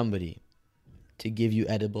want somebody to give you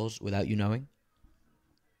edibles without you knowing?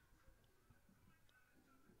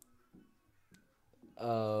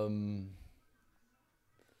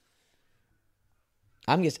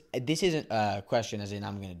 I'm just. This isn't a question as in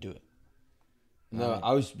I'm gonna do it. No,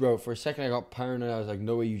 I was, bro. For a second, I got paranoid. I was like,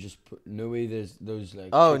 "No way, you just put. No way, there's those like.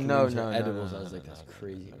 Oh chicken no, wings no, are no, edibles." no, I was no, like, no, "That's no,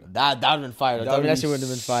 crazy." no, no. bro. That would have been fire. That actually would have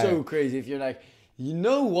been fire. So crazy if you're like, you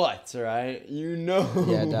know what, right? You know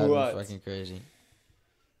Yeah, that would what? be fucking crazy.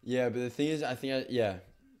 Yeah, but the thing is,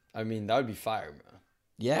 I mean, that would be fire, bro.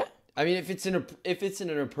 Yeah. I mean, if it's in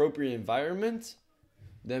an appropriate environment,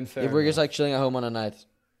 then fair. If we're just enough. like chilling at home on a night,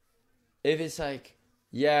 If it's like,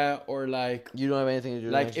 yeah, or like, you don't have anything to do.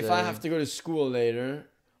 like if I have to go to school later,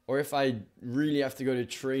 or if I really have to go to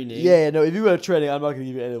training. Yeah, no. If you go to training, I'm not gonna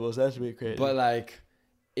give you edibles. That's really crazy. But like,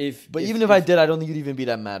 even if I did, I don't think you'd even be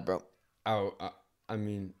that mad, bro. I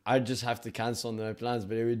mean, I'd just have to cancel my plans,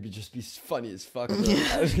 but it would just be funny as fuck, bro.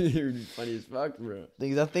 It would be funny as fuck, bro.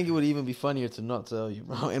 I think it would even be funnier to not tell you,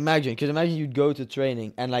 bro. Imagine you'd go to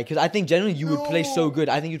training and like, because I think generally you would play so good.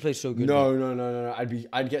 I think you'd play so good. No, bro. no.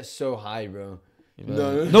 I'd get so high, bro.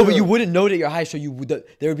 No, but you wouldn't know that you're high, so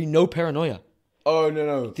there would be no paranoia. Oh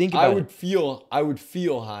no. Think about I would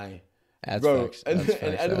feel high. That's bro. Facts. And That's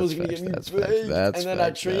facts. edibles That's gonna get me facts. baked. That's And then facts.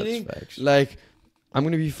 at training, That's facts. like, I'm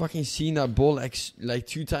gonna be fucking seeing that ball like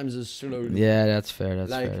 2 times as slowly. Yeah, that's fair.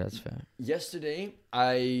 That's Like, fair. That's fair. Yesterday,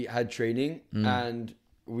 I had training, and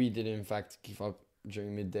we did in fact keep up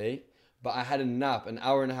during midday. But I had a nap, an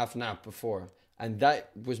hour and a half nap before, and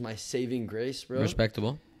that was my saving grace, bro.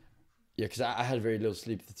 Respectable. Yeah, because I had very little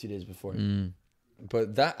sleep the 2 days before.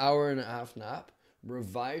 But that hour and a half nap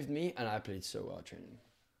revived me, and I played so well training.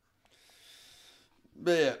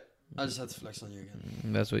 But yeah, I just had to flex on you again.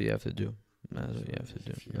 That's what you have to do. That's what you have to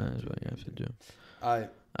do. That's what you have to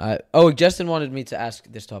do. Oh, Justin wanted me to ask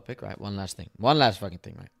this topic, right? One last thing. One last fucking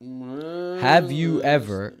thing, right? Have you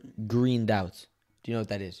ever greened out? Do you know what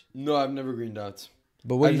that is? No, I've never greened out.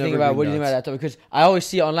 But what do you think about that topic? Because I always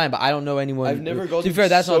see it online, but I don't know anyone. I've never gotten to be fair,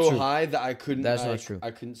 that's so not true. high that I couldn't. That's not true. I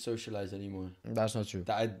couldn't socialize anymore. That's not true.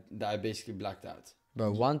 That I basically blacked out.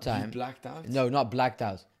 Bro, one You time. blacked out? No, not blacked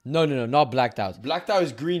out. No, not blacked out. Blacked out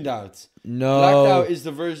is greened out. No. Blacked out is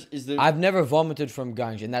the verse. I've never vomited from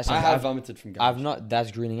ganj, and that's. I have vomited from ganj. I've not.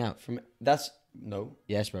 That's greening out. No.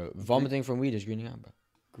 Yes, bro. Vomiting from weed is greening out, bro.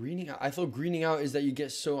 Greening out. I thought greening out is that you get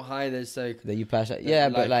so high that it's like. That you pass out. Yeah,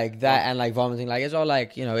 but like that and like vomiting, like it's all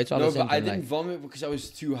like it's all the No, same but I thing, didn't vomit because I was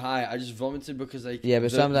too high. I just vomited because like. Yeah, but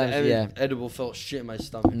sometimes edible felt shit in my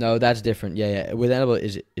stomach. No, that's different. Yeah. With edible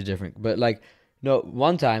is different, but like no,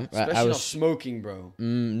 one time Especially I was not smoking, bro.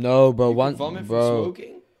 No, bro. You can vomit from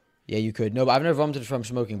smoking. Yeah, you could. No, but I've never vomited from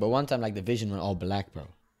smoking. But one time, like the vision went all black, bro.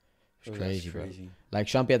 It's crazy, bro. Like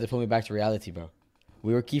Shumpy had to pull me back to reality, bro.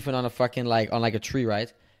 We were keeping on a fucking on a tree,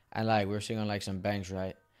 right? And like we were sitting on like some banks,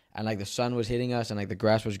 right? And like the sun was hitting us, and like the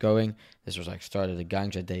grass was going. This was like started the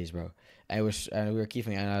ganja days, bro. And we were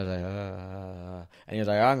keeping, and I was like, and he was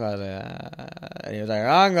like, and he was like,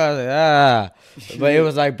 but it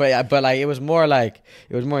was like, but like it was more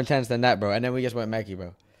intense than that, bro. And then we just went Meki,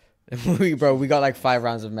 bro. we got like 5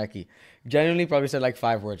 rounds of Meki. Genuinely, probably said like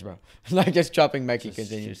 5 words, bro. Like just chopping Meki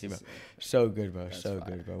continuously, bro. So good, bro. So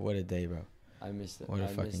good, bro. What a day, bro. I missed it. What a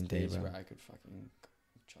fucking day, bro. Where I could fucking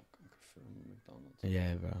chop from McDonald's.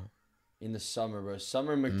 Yeah, bro. In the summer, bro.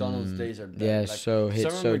 Summer McDonald's days are better. Yeah, like, so it's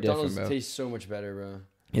summer so McDonald's different, bro. tastes so much better, bro.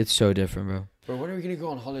 It's so different, bro. Bro, when are we gonna go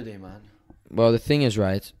on holiday, man? Well, the thing is,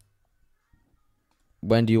 right?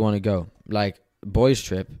 When do you want to go? Like boys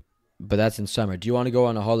trip, but that's in summer. Do you want to go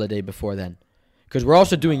on a holiday before then? Because we're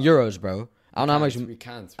also doing Euros, bro. I don't know how much. We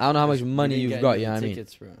can't. I don't know how much money you've got. Yeah, I mean,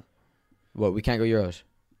 tickets, bro. What? We can't go Euros.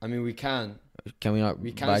 I mean, we can. Can we not?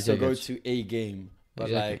 We buy can still go tickets? to a game. But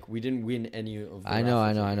Exactly. like we didn't win any of. The I know,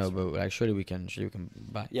 raffle tickets, but like surely we can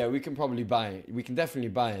buy. Yeah, we can probably buy it. We can definitely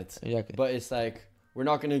buy it. Exactly. But it's like we're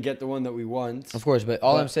not gonna get the one that we want. Of course, but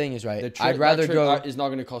all But I'm saying is right. The I'd rather go. It's not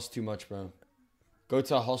gonna cost too much, bro. Go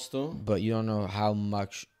to a hostel. But you don't know how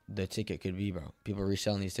much the ticket could be, bro. People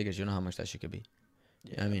reselling these tickets. You don't know how much that shit could be.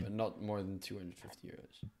 Yeah, I mean, but not more than 250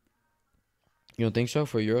 euros. You don't think so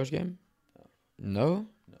for a Euros game? No.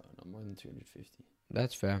 No, not more than 250.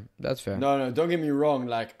 That's fair. That's fair. No, don't get me wrong.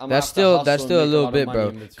 Like that's still a little bit,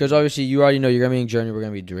 bro. Because obviously you already know you're gonna be in Germany. We're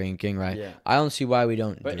gonna be drinking, right? Yeah. I don't see why we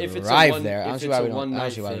don't But if it's drive there. I don't if see it's why a we don't. I don't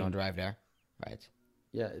one-night see why we thing. don't drive there, right?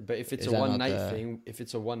 Yeah, but if it's Is a that one not night the- thing, if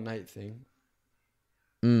it's a one night thing,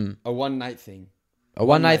 Mm. a one night thing, A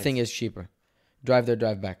one night thing is cheaper. Drive there,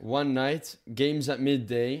 drive back. one night, games at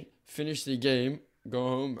midday, finish the game, go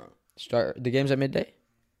home, bro. Start the games at midday.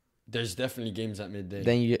 There's definitely games at midday.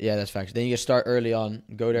 Then that's facts. Then you just start early on,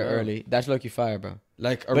 go there Yeah. early. That's lucky fire, bro.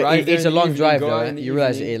 Like But arrive there it's in a the long evening, drive go though. out Eh? in the You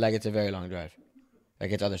realize evening. it's a very long drive.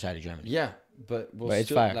 Like it's other side of Germany. Yeah, but we'll But it's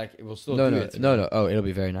still fire. like we'll still No, do no, it. no, no. Oh, it'll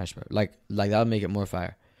be very nice, bro. Like that'll make it more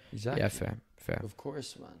fire. Exactly. Yeah, fair. Of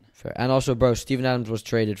course, man. Fair. And also, bro, Steven Adams was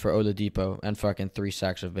traded for Oladipo and fucking 3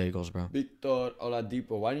 sacks of bagels, bro. Victor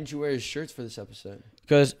Oladipo. Why didn't you wear his shirts for this episode?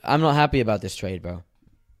 Because I'm not happy about this trade, bro.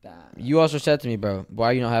 Damn. You also said to me, bro,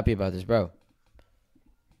 why are you not happy about this, bro?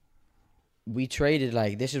 We traded,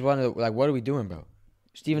 like, this is one of the, like, what are we doing, bro?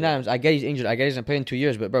 Steven Adams, I get he's injured. I get he's not playing in 2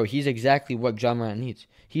 years, but, bro, he's exactly what Ja Morant needs.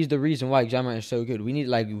 He's the reason why Ja Morant is so good. We need,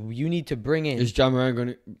 like, you need to bring in. Is Ja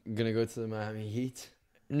Morant gonna go to the Miami Heat?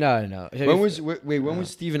 No. When was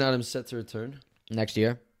Steven Adams set to return? Next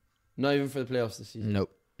year? Not even for the playoffs this season.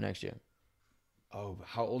 Nope. Next year. Oh,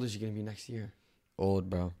 how old is he gonna be next year? Old,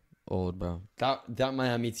 bro. That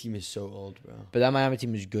Miami team is so old, bro. But that Miami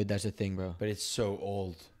team is good. That's the thing, bro. But it's so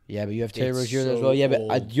old. Yeah, but you have Terry It's Rozier as so well. Yeah, but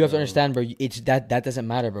old, you have to bro. understand, bro. It's that doesn't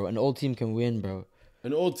matter, bro. An old team can win, bro.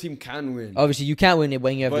 An old team can win. Obviously, you can't win it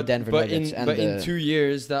when you have the Denver but Nuggets. in 2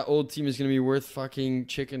 years, that old team is gonna be worth fucking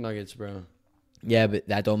chicken nuggets, bro. Yeah, but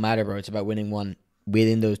that don't matter, bro. It's about winning one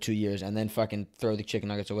within those 2 years, and then fucking throw the chicken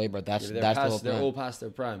nuggets away, bro. That's the whole They're plan. all past their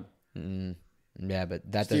prime. Yeah, but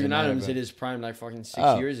that Steven doesn't matter, Adams bro. hit his prime like fucking 6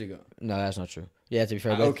 Oh. years ago. No, that's not true. Yeah, to be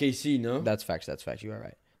fair, At but OKC, no. that's facts. You are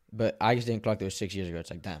right. But I just didn't clock those 6 years ago. It's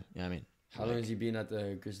like, damn. You know what I mean? How long has he been at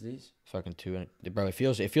the Grizzlies? Fucking 2, bro. It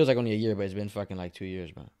feels like only a year, but it's been fucking like 2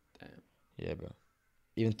 years, bro. Damn. Yeah, bro.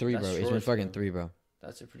 Even 3, That's bro. It's been short, fucking bro. 3, bro.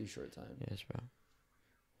 That's a pretty short time. Yes, bro.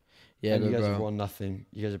 Yeah, and but you guys bro. have won nothing.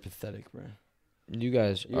 You guys are pathetic, bro. You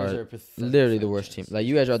guys You guys are are pathetic. literally the worst team. franchise. Like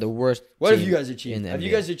you guys are the worst. What have team you guys in achieved? the Have you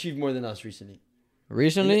NBA. guys achieved more than us recently?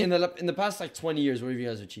 Recently? In the past like 20 years, what have you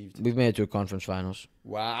guys achieved? We've made it to a conference finals.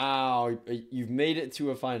 Wow, you've made it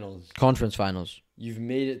to a finals. Conference finals You've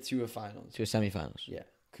made it to a finals. to a semifinals. Yeah,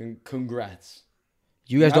 congrats.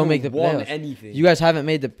 You guys don't make the haven't won playoffs. anything. You guys haven't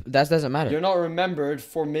made the. That doesn't matter. You're not remembered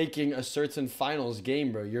for making a certain finals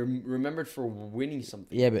game, bro. You're remembered for winning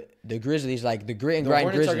something. Yeah, but the Grizzlies, like the grit and The grind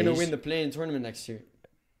Hornets Grizzlies. are going to win the play-in tournament next year.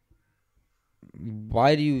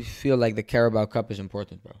 Why do you feel like the Carabao Cup is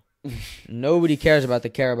important, bro? Nobody cares about the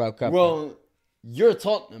Carabao Cup. bro. Well, you're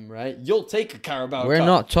Tottenham, right? You'll take a Carabao We're Cup.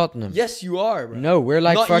 not Tottenham. Yes, you are, bro. No, we're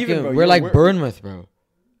like Not fucking. even, bro. We're like Bournemouth, bro.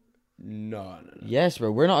 No. Yes,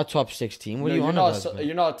 bro. We're not a top 6 team. What No, are you you're on not. about? Bro?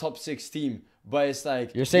 You're not a top 6 team, but it's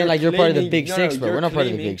like You're saying like you're part of the big claiming- six, bro. you're We're not part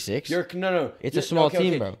of the claiming- big six. No. It's a You're- small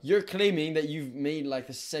team, bro. You're claiming that you've made like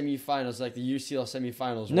the semifinals, like the UCL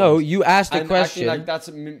semifinals. No, once, you asked the and question. acting like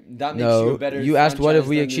that makes you No, a better. you asked what have franchise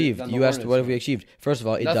we than the- achieved. than the You asked Hornets, what have bro. we achieved. First of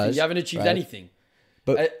all, it Nothing. does. You haven't achieved right? anything.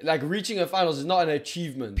 But Like reaching a finals is not an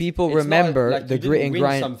achievement. people It's not remember like the you grit didn't and win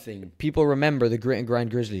grind. Something. People remember the grit and grind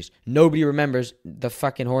Grizzlies. Nobody remembers the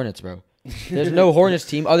fucking Hornets, bro. There's no Hornets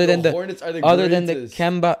team other than the Hornets are the other than the greatest.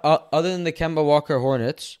 Kemba Walker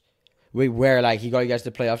Hornets. Where like he got you guys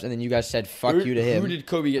to playoffs, and then you guys said fuck you to him. Who did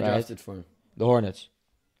Kobe get right? drafted for? The Hornets.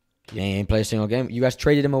 He ain't played a single game. You guys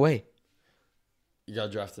traded him away, You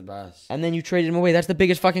got drafted by us. and then you traded him away. That's the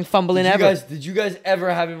biggest fucking fumbling ever. Did you guys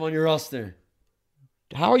ever have him on your roster?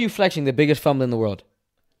 How are you flexing the biggest fumble in the world?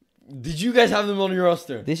 Did you guys have them on your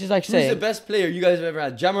roster? This is like Who's the saying. best player you guys have ever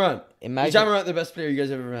had? Ja Morant. Imagine Is Ja Morant the best player you guys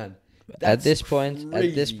have ever had? at That's this point.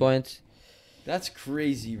 crazy. That's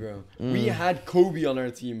crazy, bro. We had Kobe on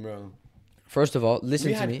our team, bro. First of all, listen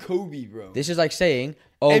We to had me. Kobe, bro. This is like saying,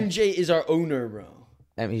 oh, MJ is our owner, bro.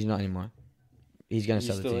 he's not anymore. He's gonna He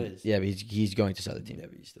sell the still team. is. Yeah, but he's going to sell the team. Yeah,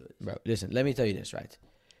 but he still is. Bro, listen, let me tell you this, right?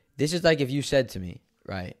 This is like if you said to me,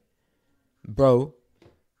 right, bro,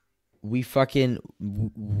 we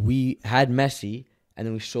had Messi and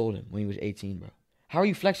then we sold him when he was 18, bro. How are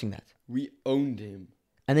you flexing that? We owned him.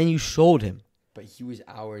 And then you sold him. But he was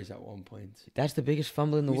ours at one point. That's the biggest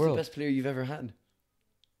fumble in the Who's world. the best player you've ever had?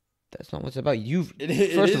 That's not what it's about.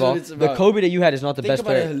 It First is of all, what it's the about. Kobe that you had is not the Think best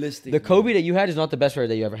about player. it holistically. The Kobe that you had is not the best player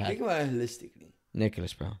that you ever had. Think about it holistically.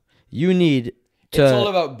 Nicholas, bro. You need to... It's all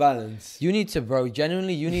about balance. You need to, bro,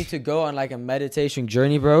 genuinely, you need to go on like a meditation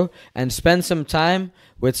journey, bro, and spend some time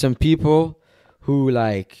with some people who,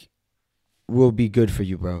 like, will be good for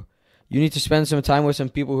you, bro. You need to spend some time with some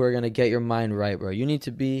people who are going to get your mind right, bro. You need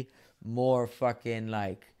to be more fucking,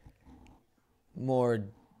 like,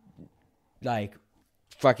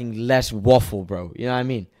 fucking less waffle, bro. You know what I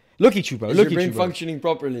mean? Look at you, bro. Is Look your at brain you, bro. functioning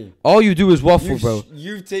properly? All you do is waffle, bro.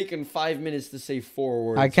 You've taken 5 minutes to say 4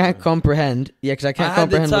 words. I can't comprehend. Yeah, because I can't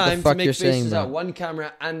comprehend what the fuck you're saying, at bro. one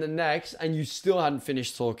camera and the next, and you still hadn't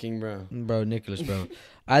finished talking, bro. Bro, Nicholas, bro.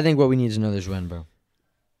 I think what we need is another Zwen, bro.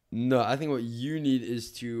 No, I think what you need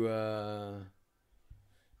is to,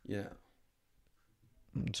 yeah.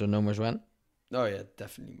 So no more Zwen? Oh, yeah,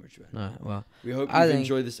 definitely more Zwen. Alright, well. We hope I you've think-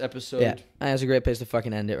 enjoyed this episode. Yeah, that's a great place to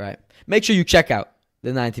fucking end it, right? Make sure you check out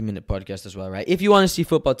the 90-minute podcast as well, right? If you want to see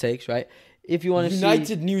football takes, right? If you want to see...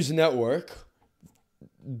 United News Network,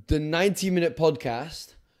 the 90-minute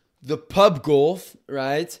podcast, the pub golf,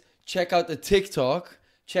 right? Check out the TikTok.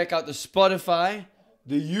 Check out the Spotify,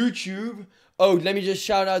 the YouTube. Oh, let me just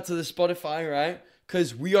shout out to the Spotify, right?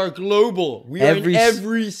 Because we are global. We are in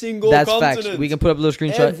every single That's continent. facts. We can put up a little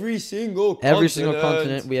screenshot. Every single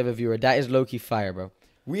continent. We have a viewer. That is low-key fire, bro.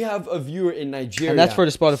 We have a viewer in Nigeria. And that's for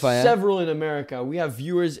the Spotify, yeah? Several in America. We have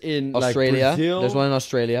viewers in Australia. Like Brazil. There's one in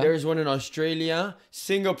Australia. There's one in Australia.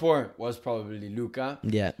 Singapore was probably Luca.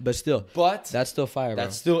 Yeah, but still. But That's still fire, bro.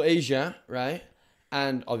 that's still Asia, right?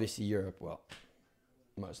 And obviously Europe. Well,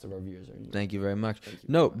 most of our viewers are in Europe. Thank you very much. Thank you.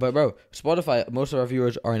 No, but bro, Spotify, most of our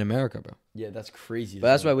viewers are in America, bro. Yeah, that's crazy. But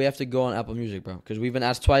that's why we have to go on Apple Music, bro. Because we've been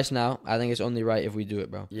asked twice now. I think it's only right if we do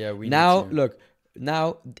it, bro. Yeah, we Now, need to. look,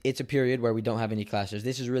 now it's a period where we don't have any classes.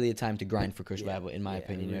 This is really a time to grind for KushBible, in my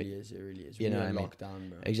opinion. It Right? really is. It really is. You know We what I need a mean? lockdown,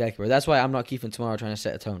 bro. Exactly, bro. That's why I'm not keeping tomorrow trying to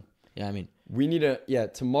set a tone. You know what I mean? We need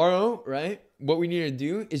tomorrow, right? What we need to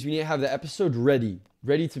do is we need to have the episode ready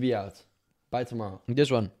to be out by tomorrow.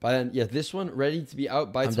 This one. By then, this one ready to be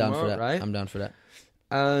out by I'm tomorrow, down for that. right? I'm down for that.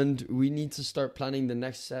 And we need to start planning the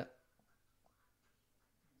next set.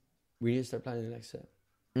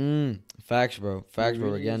 Facts, bro. Facts, bro.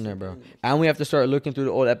 We're really getting need there, to bro. start planning And we have to start looking through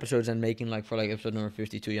the old episodes and making for episode number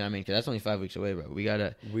 52. You know what I mean? Because that's only 5 weeks away, bro. We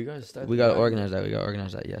gotta start. organize that. We gotta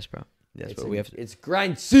organize that. Yes, bro. That's what we have to. It's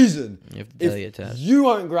grind season. You have to delegate If tasks. you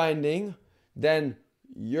aren't grinding, then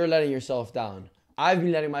you're letting yourself down. I've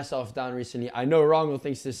been letting myself down recently. I know Rongo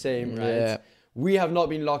thinks the same, right? Yeah. We have not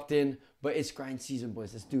been locked in, but it's grind season,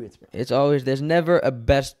 boys. Let's do it, bro. It's always there's never a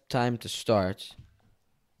best time to start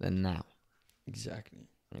than now. Exactly.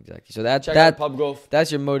 So that Check out Pub Golf. that's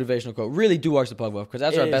your motivational quote. Really do watch the pub golf because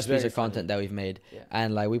that's It our is best piece very of content that we've made, Yeah.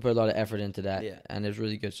 and we put a lot of effort into that, Yeah. and it's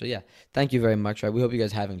really good. So yeah, thank you very much. Right, we hope you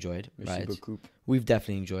guys have enjoyed. Merci Right, beaucoup. we've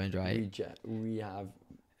definitely enjoyed. Right, We have.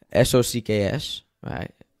 SOCKS.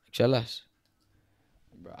 Right, Chelas.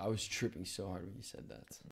 Bro, I was tripping so hard when you said that.